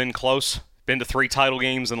we haven't been close. Been to 3 title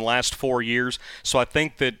games in the last 4 years, so I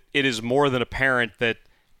think that it is more than apparent that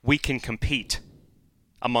we can compete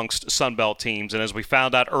amongst Sun Belt teams, and as we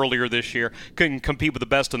found out earlier this year, couldn't compete with the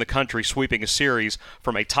best in the country, sweeping a series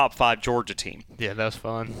from a top 5 Georgia team. Yeah, that was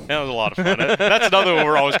fun. That was a lot of fun. That's another one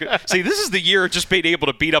we're always good. See, this is the year of just being able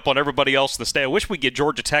to beat up on everybody else in the state. I wish we'd get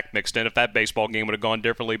Georgia Tech mixed in if that baseball game would have gone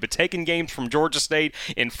differently, but taking games from Georgia State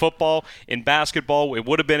in football, in basketball, it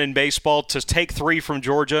would have been in baseball, to take 3 from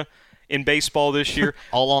Georgia in baseball this year.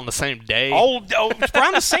 All on the same day? All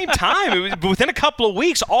around the same time. It was, within a couple of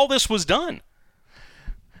weeks, all this was done.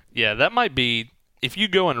 Yeah, that might be, if you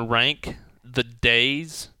go and rank the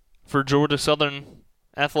days for Georgia Southern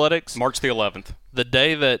athletics. March the 11th. The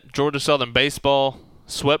day that Georgia Southern baseball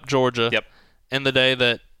swept Georgia. Yep. And the day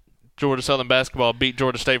that Georgia Southern basketball beat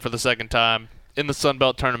Georgia State for the second time in the Sun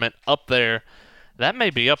Belt tournament, up there. That may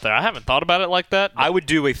be up there. I haven't thought about it like that. I would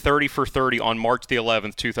do a 30 for 30 on March the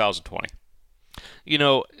 11th, 2020. You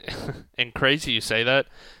know, and crazy you say that.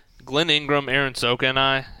 Glenn Ingram, Aaron Soka, and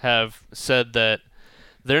I have said that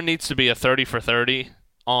there needs to be a 30 for 30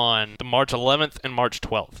 on the March 11th and March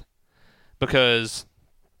 12th, because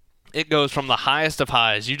it goes from the highest of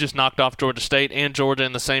highs. You just knocked off Georgia State and Georgia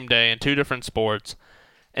in the same day in 2 different sports,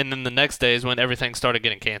 and then the next day is when everything started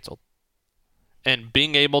getting canceled. And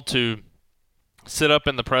being able to sit up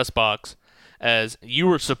in the press box as you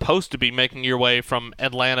were supposed to be making your way from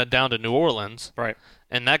Atlanta down to New Orleans, right?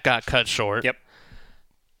 And that got cut short. Yep.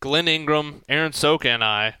 Glenn Ingram, Aaron Soka, and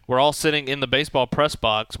I were all sitting in the baseball press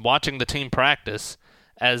box watching the team practice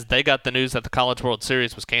as they got the news that the College World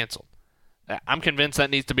Series was canceled. I'm convinced that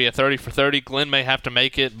needs to be a 30 for 30. Glenn may have to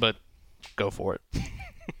make it, but go for it.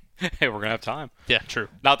 Hey, we're going to have time. Yeah, true.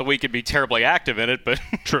 Not that we could be terribly active in it, but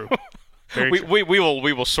true. We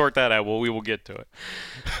will sort that out. We will get to it.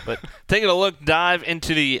 But taking a dive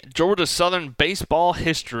into the Georgia Southern baseball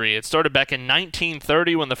history. It started back in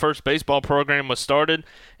 1930 when the first baseball program was started,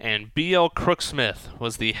 and B.L. Crooksmith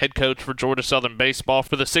was the head coach for Georgia Southern baseball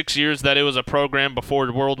for the 6 years that it was a program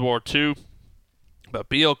before World War II. But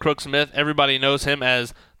B.L. Crooksmith, everybody knows him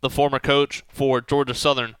as the former coach for Georgia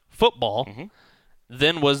Southern football,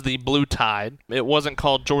 then was the Blue Tide. It wasn't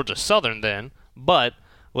called Georgia Southern then, but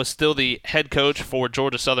was still the head coach for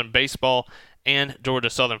Georgia Southern baseball and Georgia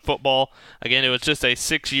Southern football. Again, it was just a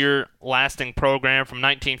 6-year lasting program from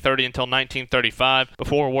 1930 until 1935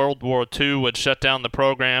 before World War II would shut down the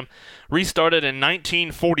program. Restarted in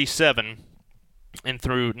 1947. And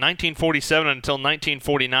through 1947 until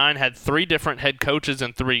 1949, had 3 different head coaches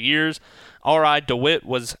in 3 years. R.I. DeWitt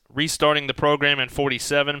was restarting the program in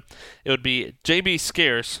 47. It would be J.B.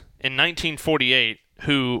 Scarce in 1948,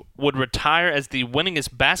 who would retire as the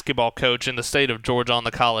winningest basketball coach in the state of Georgia on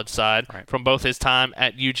the college side from both his time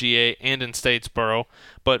at UGA and in Statesboro,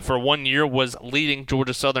 but for 1 year was leading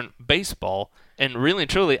Georgia Southern baseball. And really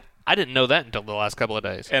and truly, I didn't know that until the last couple of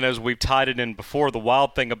days. And as we've tied it in before, the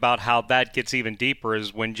wild thing about how that gets even deeper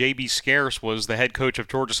is when J.B. Scarce was the head coach of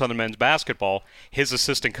Georgia Southern men's basketball, his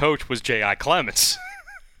assistant coach was J.I. Clements.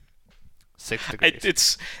 6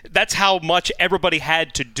 degrees. That's how much everybody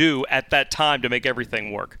had to do at that time to make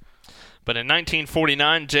everything work. But in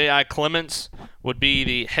 1949, J.I. Clements would be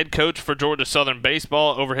the head coach for Georgia Southern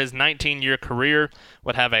baseball. Over his 19-year career,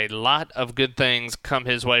 would have a lot of good things come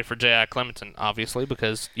his way for J.I. Clements, and obviously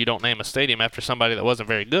because you don't name a stadium after somebody that wasn't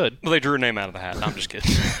very good. Well, they drew a name out of the hat. No, I'm just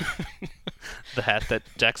kidding. The hat that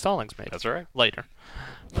Jack Stallings made. That's right. Later.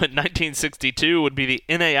 But 1962 would be the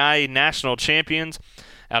NAIA National Champions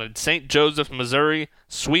out in St. Joseph, Missouri,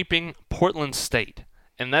 sweeping Portland State.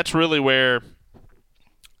 And that's really where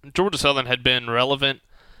Georgia Southern had been relevant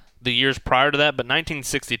the years prior to that, but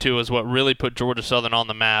 1962 is what really put Georgia Southern on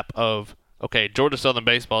the map of, okay, Georgia Southern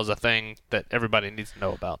baseball is a thing that everybody needs to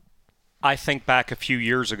know about. I think back a few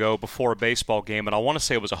years ago before a baseball game, and I want to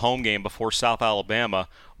say it was a home game before South Alabama,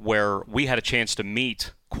 where we had a chance to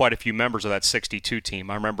meet quite a few members of that 62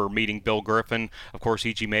 team. I remember meeting Bill Griffin. Of course,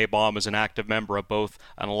 E.G. Maybaum is an active member of both,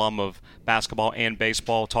 an alum of basketball and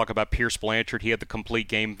baseball. Talk about Pierce Blanchard. He had the complete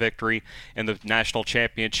game victory in the national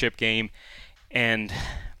championship game. And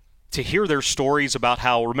to hear their stories about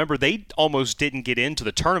how, remember, they almost didn't get into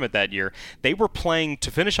the tournament that year. They were playing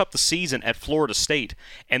to finish up the season at Florida State.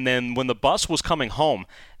 And then when the bus was coming home,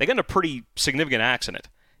 they got in a pretty significant accident.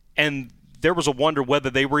 And there was a wonder whether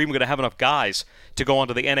they were even going to have enough guys to go on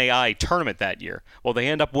to the NAIA tournament that year. Well, they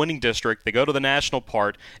end up winning district. They go to the national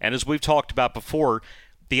part. And as we've talked about before,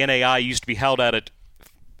 the NAIA used to be held at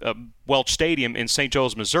Welch Stadium in St.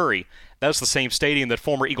 Joe's, Missouri. That's the same stadium that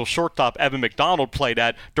former Eagle shortstop Evan McDonald played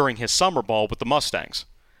at during his summer ball with the Mustangs.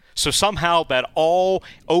 So somehow that all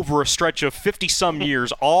over a stretch of 50-some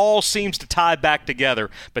years all seems to tie back together.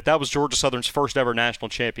 But that was Georgia Southern's first ever national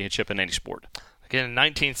championship in any sport. Again, in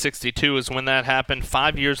 1962 is when that happened.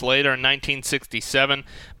 5 years later, in 1967,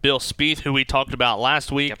 Bill Spieth, who we talked about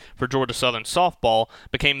last week for Georgia Southern softball,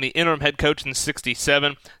 became the interim head coach in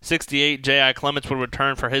 67. 68, J.I. Clements would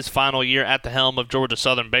return for his final year at the helm of Georgia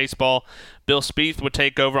Southern baseball. Bill Spieth would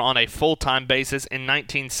take over on a full-time basis in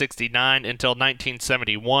 1969 until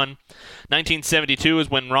 1971. 1972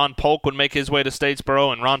 is when Ron Polk would make his way to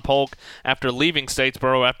Statesboro, and Ron Polk, after leaving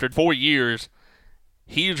Statesboro after 4 years,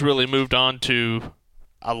 he's really moved on to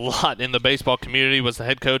a lot in the baseball community, was the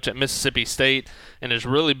head coach at Mississippi State, and has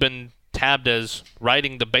really been tabbed as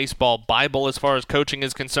writing the baseball Bible as far as coaching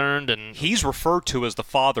is concerned. And he's referred to as the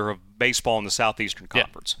father of baseball in the Southeastern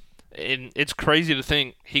Conference. Yeah. And it's crazy to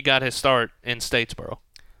think he got his start in Statesboro.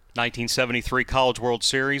 1973 College World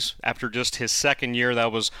Series. After just his second year,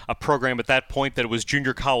 that was a program at that point that was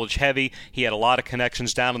junior college heavy. He had a lot of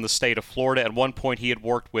connections down in the state of Florida. At one point, he had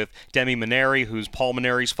worked with Demi Maneri, who's Paul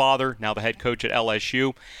Maneri's father, now the head coach at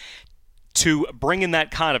LSU. To bring in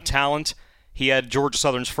that kind of talent, he had Georgia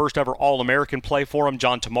Southern's first ever All-American play for him.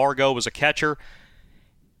 John Tamargo was a catcher.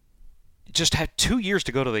 Just had 2 years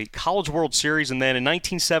to go to the College World Series, and then in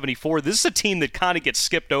 1974, this is a team that kind of gets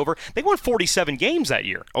skipped over. They won 47 games that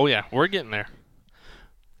year. Oh, yeah, we're getting there.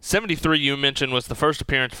 73, you mentioned, was the first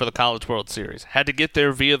appearance for the College World Series. Had to get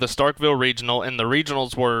there via the Starkville Regional, and the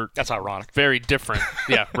regionals were... That's ironic. ...very different.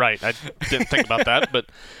 Yeah, right. I didn't think about that, but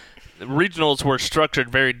regionals were structured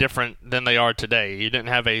very different than they are today. You didn't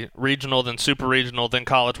have a regional, then super regional, then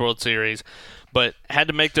College World Series, but had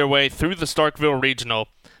to make their way through the Starkville Regional.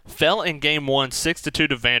 Fell in Game 1 6-2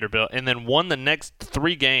 to Vanderbilt, and then won the next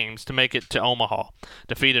 3 games to make it to Omaha.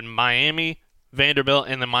 Defeated Miami, Vanderbilt,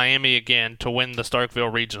 and then Miami again to win the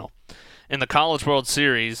Starkville Regional. In the College World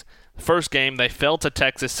Series, first game, they fell to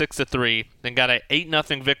Texas 6-3, then got an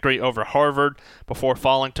 8-0 victory over Harvard before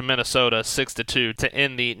falling to Minnesota 6-2 to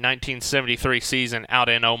end the 1973 season out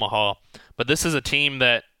in Omaha. But this is a team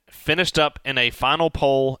that finished up in a final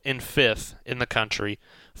poll in 5th in the country.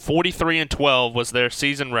 43-12 was their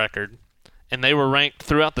season record, and they were ranked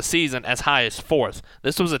throughout the season as high as 4th.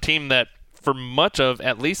 This was a team that, for much of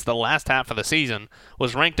at least the last half of the season,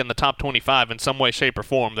 was ranked in the top 25 in some way, shape, or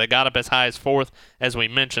form. They got up as high as 4th, as we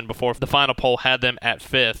mentioned before. The final poll had them at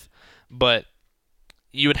 5th, but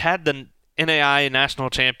you had the NAIA national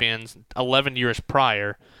champions 11 years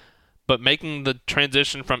prior, but making the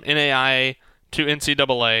transition from NAIA to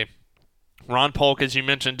NCAA, Ron Polk, as you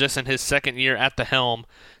mentioned, just in his second year at the helm,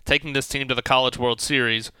 taking this team to the College World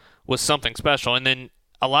Series was something special. And then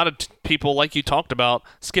a lot of people, like you talked about,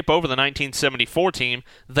 skip over the 1974 team.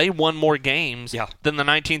 They won more games than the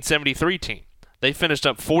 1973 team. They finished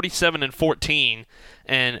up 47-14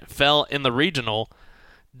 and fell in the regional,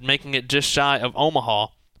 making it just shy of Omaha.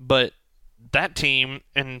 But that team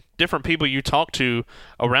and different people you talk to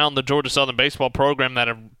around the Georgia Southern baseball program that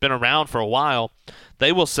have been around for a while,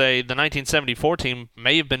 they will say the 1974 team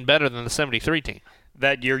may have been better than the 73 team.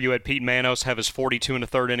 That year, you had Pete Manos have his 42 and a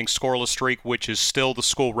third inning scoreless streak, which is still the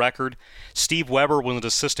school record. Steve Weber was an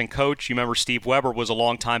assistant coach. You remember Steve Weber was a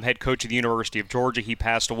longtime head coach of the University of Georgia. He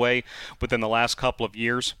passed away within the last couple of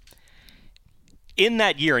years. In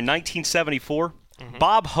that year, in 1974,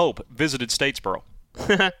 Bob Hope visited Statesboro.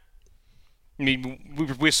 I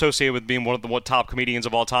mean, we associate with being one of the top comedians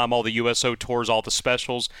of all time, all the USO tours, all the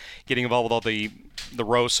specials, getting involved with all the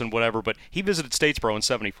roasts and whatever. But he visited Statesboro in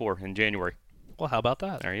 74 in January. Well, how about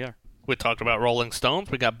that? There you are. We talked about Rolling Stones.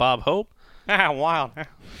 We got Bob Hope. Wild.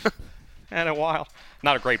 And a wild.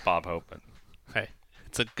 Not a great Bob Hope, but hey,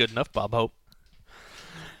 it's a good enough Bob Hope.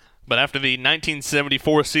 But after the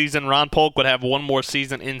 1974 season, Ron Polk would have one more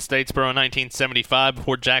season in Statesboro in 1975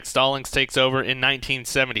 before Jack Stallings takes over in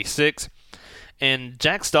 1976. And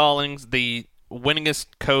Jack Stallings, the winningest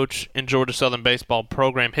coach in Georgia Southern baseball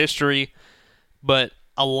program history, but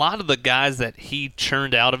a lot of the guys that he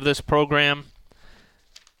churned out of this program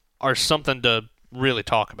are something to really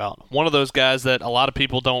talk about. One of those guys that a lot of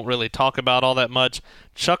people don't really talk about all that much,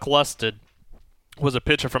 Chuck Lusted, was a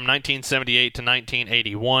pitcher from 1978 to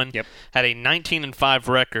 1981. Had a 19-5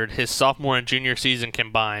 record his sophomore and junior season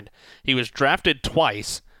combined. He was drafted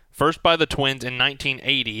twice. First by the Twins in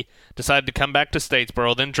 1980, decided to come back to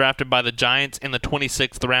Statesboro, then drafted by the Giants in the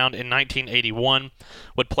 26th round in 1981,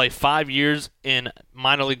 would play 5 years in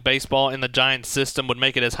minor league baseball in the Giants system, would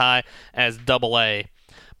make it as high as Double-A.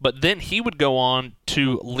 But then he would go on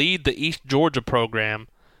to lead the East Georgia program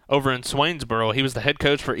over in Swainsboro. He was the head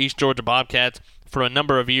coach for East Georgia Bobcats for a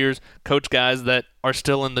number of years, coached guys that are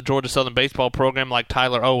still in the Georgia Southern baseball program like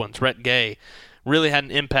Tyler Owens, Rhett Gay. Really had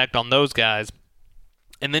an impact on those guys.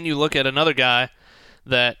 And then you look at another guy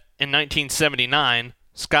that in 1979,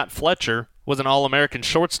 Scott Fletcher was an All-American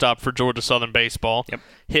shortstop for Georgia Southern baseball.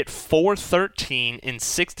 Hit .413 in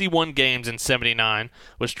 61 games in 79,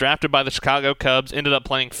 was drafted by the Chicago Cubs, ended up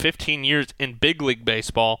playing 15 years in big league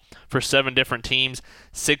baseball for 7 different teams,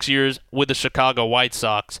 6 years with the Chicago White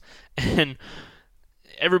Sox. And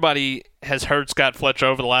everybody has heard Scott Fletcher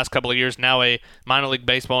over the last couple of years, now a minor league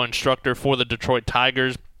baseball instructor for the Detroit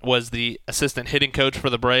Tigers. Was the assistant hitting coach for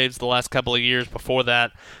the Braves the last couple of years before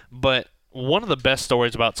that. But one of the best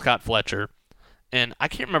stories about Scott Fletcher, and I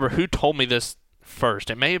can't remember who told me this first.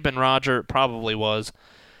 It may have been Roger, it probably was.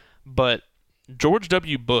 But George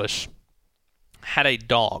W. Bush had a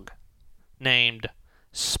dog named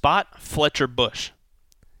Spot Fletcher Bush.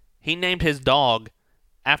 He named his dog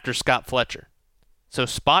after Scott Fletcher. So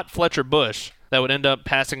Spot Fletcher Bush, that would end up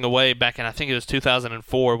passing away back in, I think it was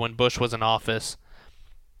 2004 when Bush was in office.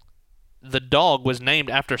 The dog was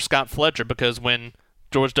named after Scott Fletcher because when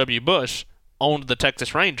George W. Bush owned the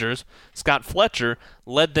Texas Rangers, Scott Fletcher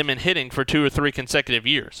led them in hitting for 2 or 3 consecutive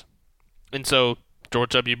years. And so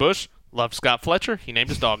George W. Bush loved Scott Fletcher. He named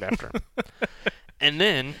his dog after him. And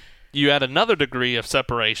then you add another degree of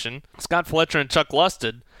separation. Scott Fletcher and Chuck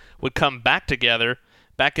Lusted would come back together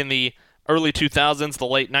back in the early 2000s, the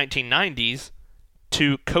late 1990s,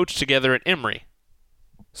 to coach together at Emory.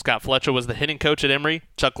 Scott Fletcher was the hitting coach at Emory.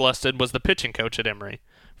 Chuck Lusted was the pitching coach at Emory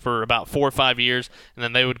for about 4 or 5 years, and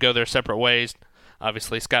then they would go their separate ways.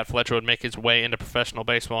 Obviously, Scott Fletcher would make his way into professional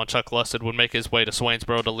baseball, and Chuck Lusted would make his way to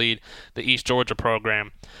Swainsboro to lead the East Georgia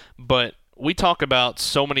program. But we talk about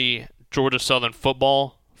so many Georgia Southern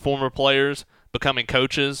football former players becoming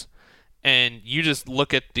coaches, and you just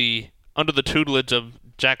look at under the tutelage of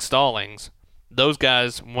Jack Stallings, those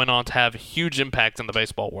guys went on to have huge impacts in the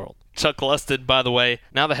baseball world. Chuck Lusted, by the way,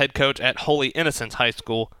 now the head coach at Holy Innocents High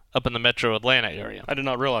School up in the metro Atlanta area. I did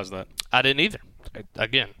not realize that. I didn't either.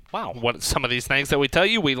 Again, wow. What some of these things that we tell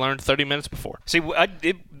you, we learned 30 minutes before. See,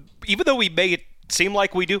 even though we make it seem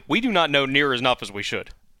like we do not know near as enough as we should.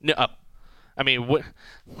 No, I mean,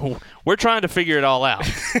 we're trying to figure it all out.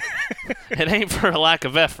 It ain't for a lack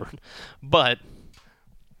of effort, but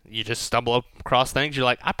you just stumble across things. You're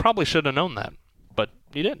like, I probably should have known that, but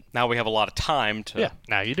you didn't. Now we have a lot of time to. Yeah,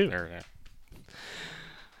 now you do.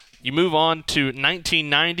 You move on to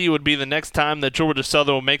 1990 would be the next time that Georgia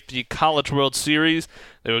Southern will make the College World Series.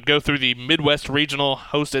 They would go through the Midwest Regional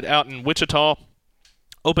hosted out in Wichita.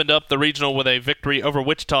 Opened up the regional with a victory over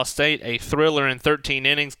Wichita State, a thriller in 13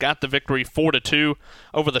 innings, got the victory 4-2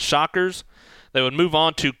 over the Shockers. They would move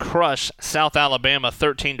on to crush South Alabama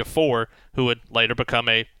 13-4, who would later become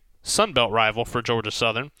a Sun Belt rival for Georgia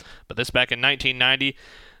Southern. But this back in 1990,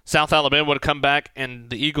 South Alabama would come back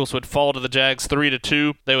and the Eagles would fall to the Jags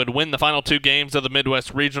 3-2. They would win the final two games of the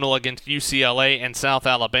Midwest Regional against UCLA and South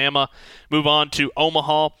Alabama. Move on to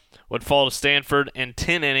Omaha. Would fall to Stanford in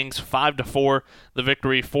 10 innings, 5-4, the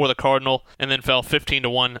victory for the Cardinal, and then fell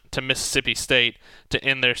 15-1 to Mississippi State to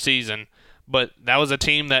end their season. But that was a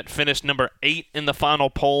team that finished number 8 in the final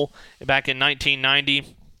poll back in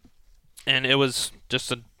 1990, and it was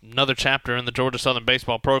just another chapter in the Georgia Southern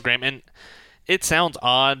baseball program. And it sounds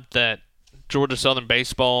odd that Georgia Southern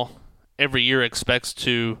baseball every year expects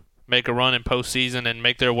to make a run in postseason and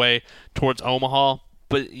make their way towards Omaha.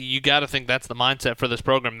 But you got to think that's the mindset for this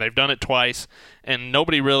program. They've done it twice, and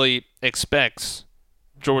nobody really expects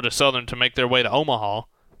Georgia Southern to make their way to Omaha,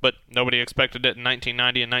 but nobody expected it in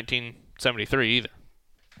 1990 and 1973 either.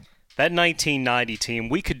 That 1990 team,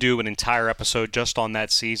 we could do an entire episode just on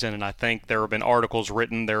that season, and I think there have been articles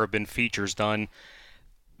written, there have been features done.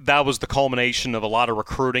 That was the culmination of a lot of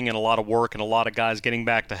recruiting and a lot of work and a lot of guys getting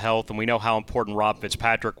back to health, and we know how important Rob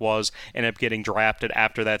Fitzpatrick was, ended up getting drafted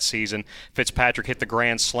after that season. Fitzpatrick hit the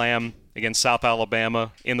grand slam against South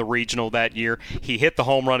Alabama in the regional that year. He hit the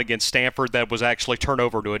home run against Stanford that was actually turned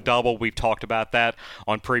over to a double. We've talked about that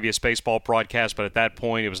on previous baseball broadcasts, but at that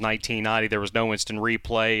point it was 1990. There was no instant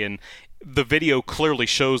replay, and the video clearly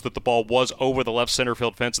shows that the ball was over the left center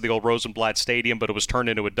field fence of the old Rosenblatt Stadium, but it was turned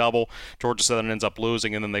into a double. Georgia Southern ends up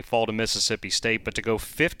losing, and then they fall to Mississippi State. But to go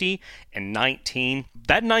 50-19,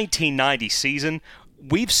 that 1990 season,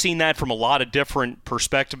 we've seen that from a lot of different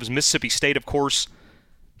perspectives. Mississippi State, of course,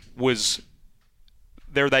 was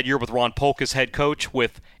there that year with Ron Polk as head coach,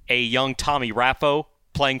 with a young Tommy Raffo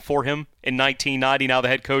playing for him in 1990, now the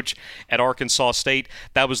head coach at Arkansas State.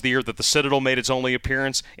 That was the year that the Citadel made its only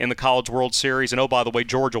appearance in the College World Series. And oh, by the way,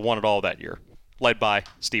 Georgia won it all that year, led by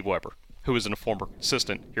Steve Weber, who was a former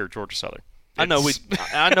assistant here at Georgia Southern. I know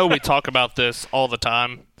we talk about this all the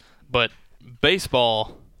time, but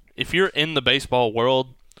baseball, if you're in the baseball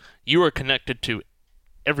world, you are connected to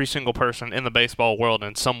every single person in the baseball world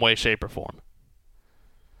in some way, shape, or form.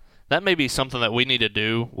 That may be something that we need to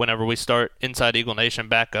do whenever we start Inside Eagle Nation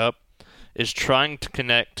back up, is trying to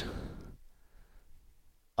connect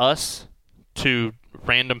us to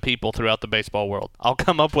random people throughout the baseball world. I'll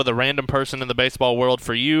come up with a random person in the baseball world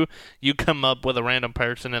for you. You come up with a random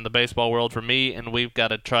person in the baseball world for me, and we've got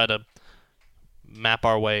to try to map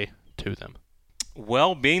our way to them.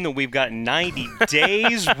 Well, being that we've got 90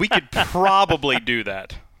 days, we could probably do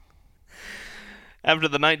that. After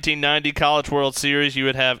the 1990 College World Series, you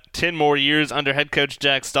would have 10 more years under head coach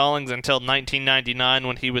Jack Stallings until 1999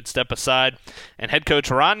 when he would step aside. And head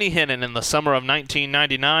coach Rodney Hennon in the summer of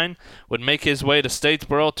 1999 would make his way to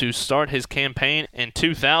Statesboro to start his campaign in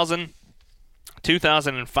 2000.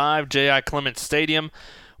 2005, J.I. Clements Stadium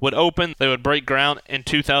would open. They would break ground in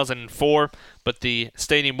 2004, but the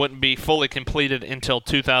stadium wouldn't be fully completed until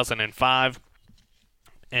 2005.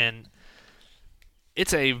 And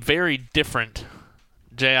it's a very different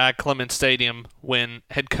J.I. Clements Stadium when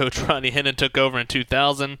head coach Rodney Hennon took over in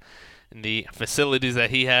 2000 and the facilities that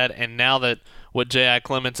he had, and now that what J.I.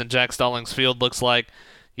 Clements and Jack Stallings Field looks like,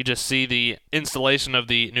 you just see the installation of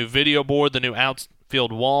the new video board, the new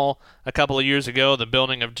outfield wall a couple of years ago, the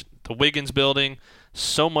building of the Wiggins building.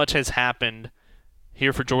 So much has happened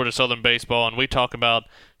here for Georgia Southern baseball, and we talk about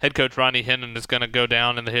head coach Rodney Hennon is going to go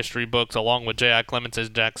down in the history books along with J.I. Clements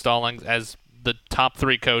and Jack Stallings as the top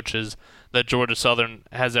three coaches that Georgia Southern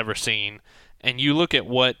has ever seen. And you look at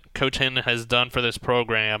what Coach Hennon has done for this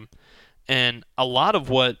program, and a lot of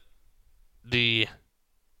what the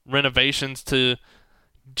renovations to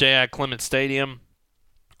J.I. Clements Stadium,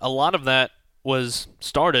 a lot of that was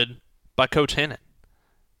started by Coach Hennon.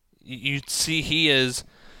 You see he is,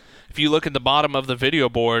 if you look at the bottom of the video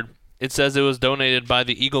board, it says it was donated by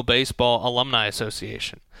the Eagle Baseball Alumni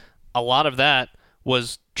Association. A lot of that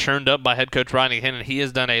was churned up by head coach Rodney Hennon. He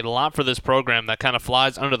has done a lot for this program that kind of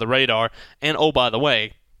flies under the radar. And, oh, by the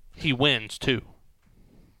way, he wins, too.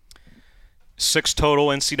 6 total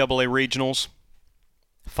NCAA regionals,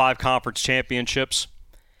 5 conference championships,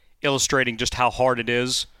 illustrating just how hard it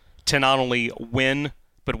is to not only win,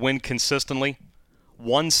 but win consistently.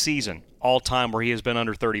 1 season all-time where he has been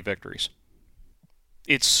under 30 victories.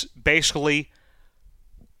 It's basically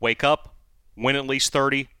wake up, win at least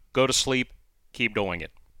 30, go to sleep, keep doing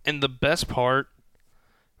it. And the best part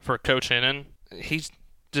for Coach Hennon, he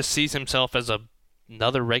just sees himself as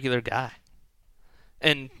another regular guy.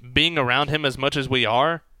 And being around him as much as we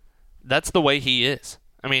are, that's the way he is.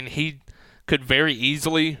 I mean, he could very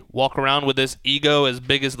easily walk around with this ego as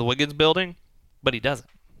big as the Wiggins building, but he doesn't.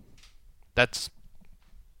 That's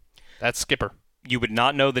Skipper. You would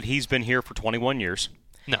not know that he's been here for 21 years.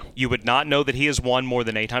 No. You would not know that he has won more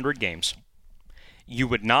than 800 games. You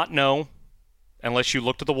would not know, unless you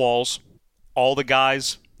looked at the walls, all the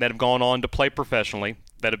guys that have gone on to play professionally,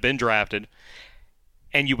 that have been drafted,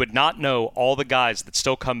 and you would not know all the guys that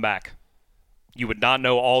still come back. You would not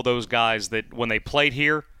know all those guys that when they played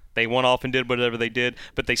here, they went off and did whatever they did,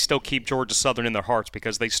 but they still keep Georgia Southern in their hearts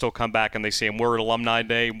because they still come back and they see him. We're at Alumni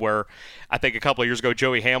Day where I think a couple of years ago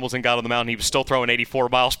Joey Hamilton got on the mound and he was still throwing 84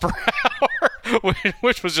 miles per hour,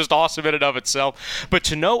 which was just awesome in and of itself. But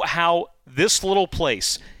to know how this little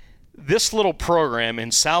place, this little program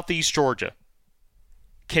in Southeast Georgia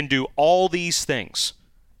can do all these things,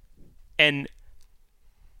 and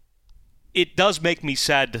it does make me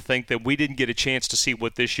sad to think that we didn't get a chance to see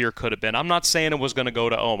what this year could have been. I'm not saying it was going to go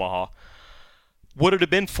to Omaha. Would it have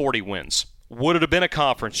been 40 wins? Would it have been a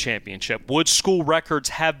conference championship? Would school records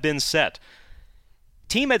have been set?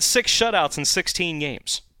 Team had 6 shutouts in 16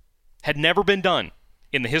 games. Had never been done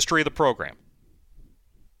in the history of the program.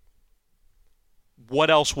 What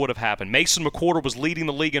else would have happened? Mason McWhorter was leading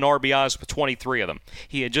the league in RBIs with 23 of them.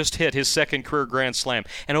 He had just hit his 2nd career grand slam.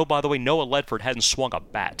 And oh, by the way, Noah Ledford hadn't swung a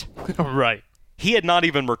bat. Right. He had not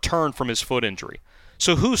even returned from his foot injury.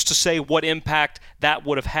 So who's to say what impact that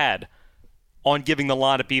would have had on giving the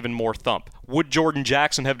lineup even more thump? Would Jordan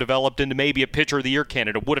Jackson have developed into maybe a Pitcher of the Year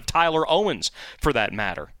candidate? Would have Tyler Owens, for that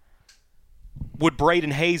matter? Would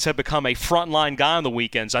Braden Hayes have become a frontline guy on the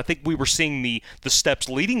weekends? I think we were seeing the steps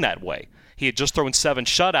leading that way. He had just thrown 7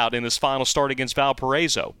 shutout in his final start against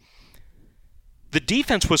Valparaiso. The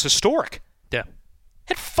defense was historic. Yeah.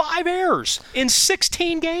 Had 5 errors in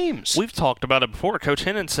 16 games. We've talked about it before. Coach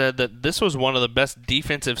Hennon said that this was one of the best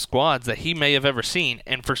defensive squads that he may have ever seen.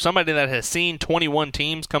 And for somebody that has seen 21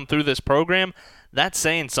 teams come through this program, that's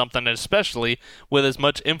saying something, especially with as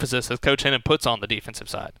much emphasis as Coach Hennon puts on the defensive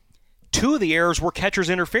side. 2 of the errors were catcher's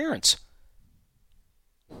interference.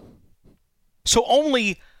 So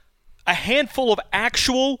only a handful of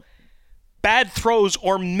actual bad throws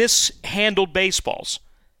or mishandled baseballs.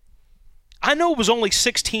 I know it was only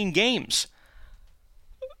 16 games,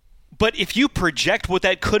 but if you project what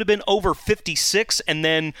that could have been over 56 and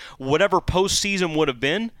then whatever postseason would have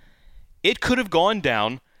been, it could have gone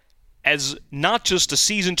down as not just a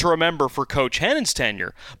season to remember for Coach Hennon's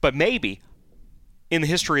tenure, but maybe in the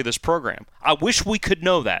history of this program. I wish we could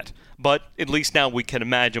know that, but at least now we can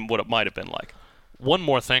imagine what it might have been like. One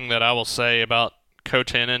more thing that I will say about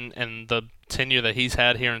Coach Hennon and the tenure that he's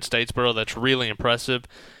had here in Statesboro that's really impressive.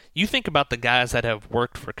 You think about the guys that have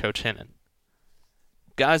worked for Coach Hennon.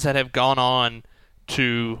 Guys that have gone on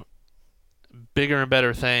to bigger and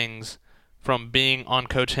better things from being on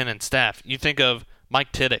Coach Hennon's staff. You think of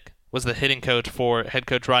Mike Tiddick, was the hitting coach for head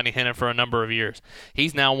coach Rodney Hennon for a number of years.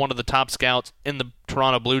 He's now one of the top scouts in the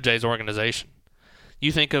Toronto Blue Jays organization.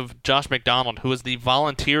 You think of Josh McDonald, who was the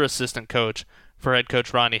volunteer assistant coach for head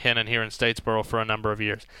coach Rodney Hennon here in Statesboro for a number of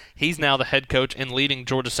years. He's now the head coach and leading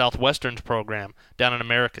Georgia Southwestern's program down in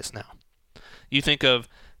Americus now. You think of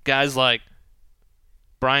guys like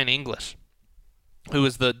Brian English, who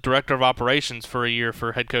was the director of operations for a year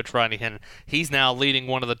for head coach Rodney Hennon. He's now leading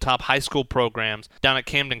one of the top high school programs down at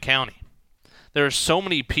Camden County. There are so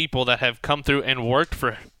many people that have come through and worked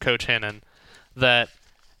for Coach Hennon that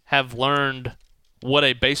have learned what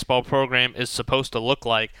a baseball program is supposed to look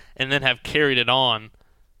like and then have carried it on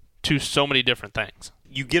to so many different things.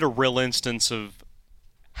 You get a real instance of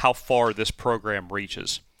how far this program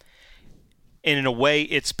reaches. And in a way,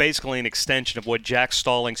 it's basically an extension of what Jack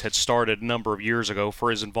Stallings had started a number of years ago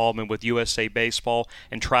for his involvement with USA Baseball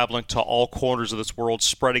and traveling to all corners of this world,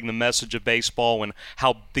 spreading the message of baseball and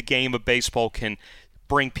how the game of baseball can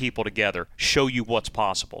bring people together, show you what's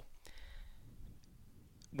possible.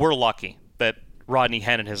 We're lucky that Rodney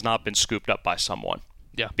Hennon has not been scooped up by someone.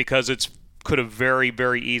 Yeah. Because it's could have very,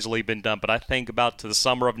 very easily been done. But I think about to the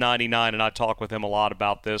summer of 99, and I talk with him a lot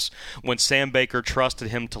about this, when Sam Baker trusted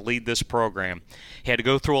him to lead this program. He had to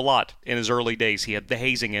go through a lot in his early days. He had the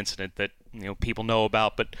hazing incident that people know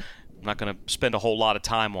about, but I'm not going to spend a whole lot of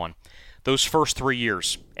time on. Those first 3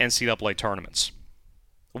 years, NCAA tournaments,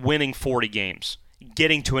 winning 40 games,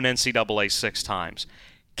 getting to an NCAA 6 times,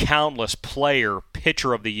 countless player,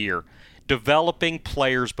 pitcher of the year, developing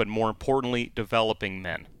players, but more importantly, developing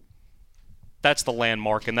men. That's the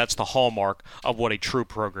landmark, and that's the hallmark of what a true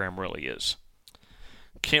program really is.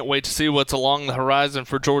 Can't wait to see what's along the horizon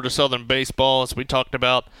for Georgia Southern baseball. As we talked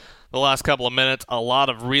about the last couple of minutes, a lot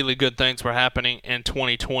of really good things were happening in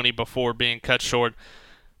 2020 before being cut short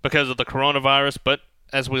because of the coronavirus. But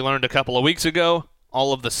as we learned a couple of weeks ago,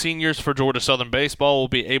 all of the seniors for Georgia Southern baseball will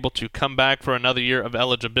be able to come back for another year of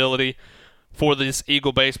eligibility for this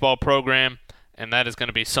Eagle baseball program, and that is going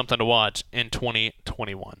to be something to watch in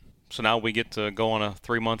 2021. So now we get to go on a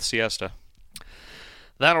 3-month siesta.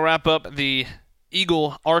 That'll wrap up the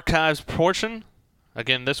Eagle Archives portion.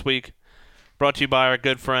 Again, this week, brought to you by our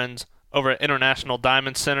good friends over at International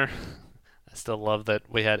Diamond Center. I still love that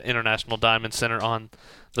we had International Diamond Center on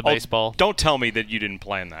the baseball. Don't tell me that you didn't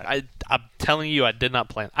plan that. I'm telling you I did not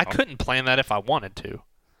plan. I couldn't plan that if I wanted to.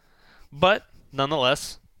 But,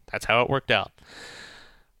 nonetheless, that's how it worked out.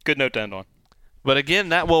 Good note to end on. But again,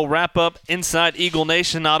 that will wrap up Inside Eagle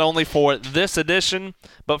Nation, not only for this edition,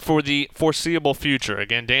 but for the foreseeable future.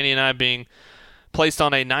 Again, Danny and I being placed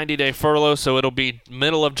on a 90-day furlough, so it'll be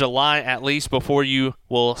middle of July at least before you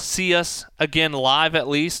will see us again live at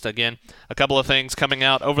least. Again, a couple of things coming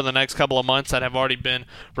out over the next couple of months that have already been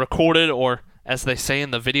recorded or, as they say in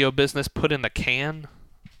the video business, put in the can.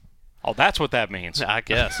 Oh, that's what that means. I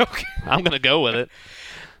guess. Okay. I'm going to go with it.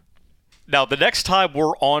 Now, the next time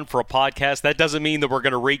we're on for a podcast, that doesn't mean that we're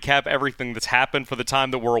going to recap everything that's happened for the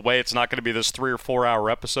time that we're away. It's not going to be this 3 or 4 hour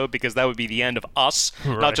episode because that would be the end of us,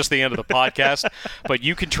 right. Not just the end of the podcast. But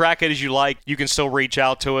you can track it as you like. You can still reach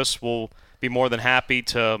out to us. We'll be more than happy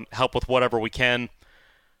to help with whatever we can.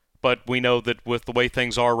 But we know that with the way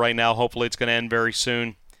things are right now, hopefully it's going to end very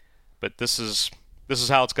soon. But this is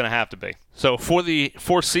how it's going to have to be. So for the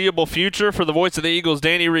foreseeable future, for the voice of the Eagles,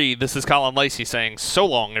 Danny Reed, this is Colin Lacey saying so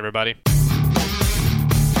long, everybody.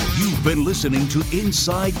 You've been listening to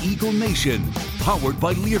Inside Eagle Nation, powered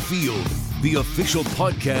by Learfield, the official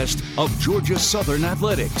podcast of Georgia Southern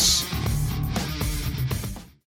Athletics.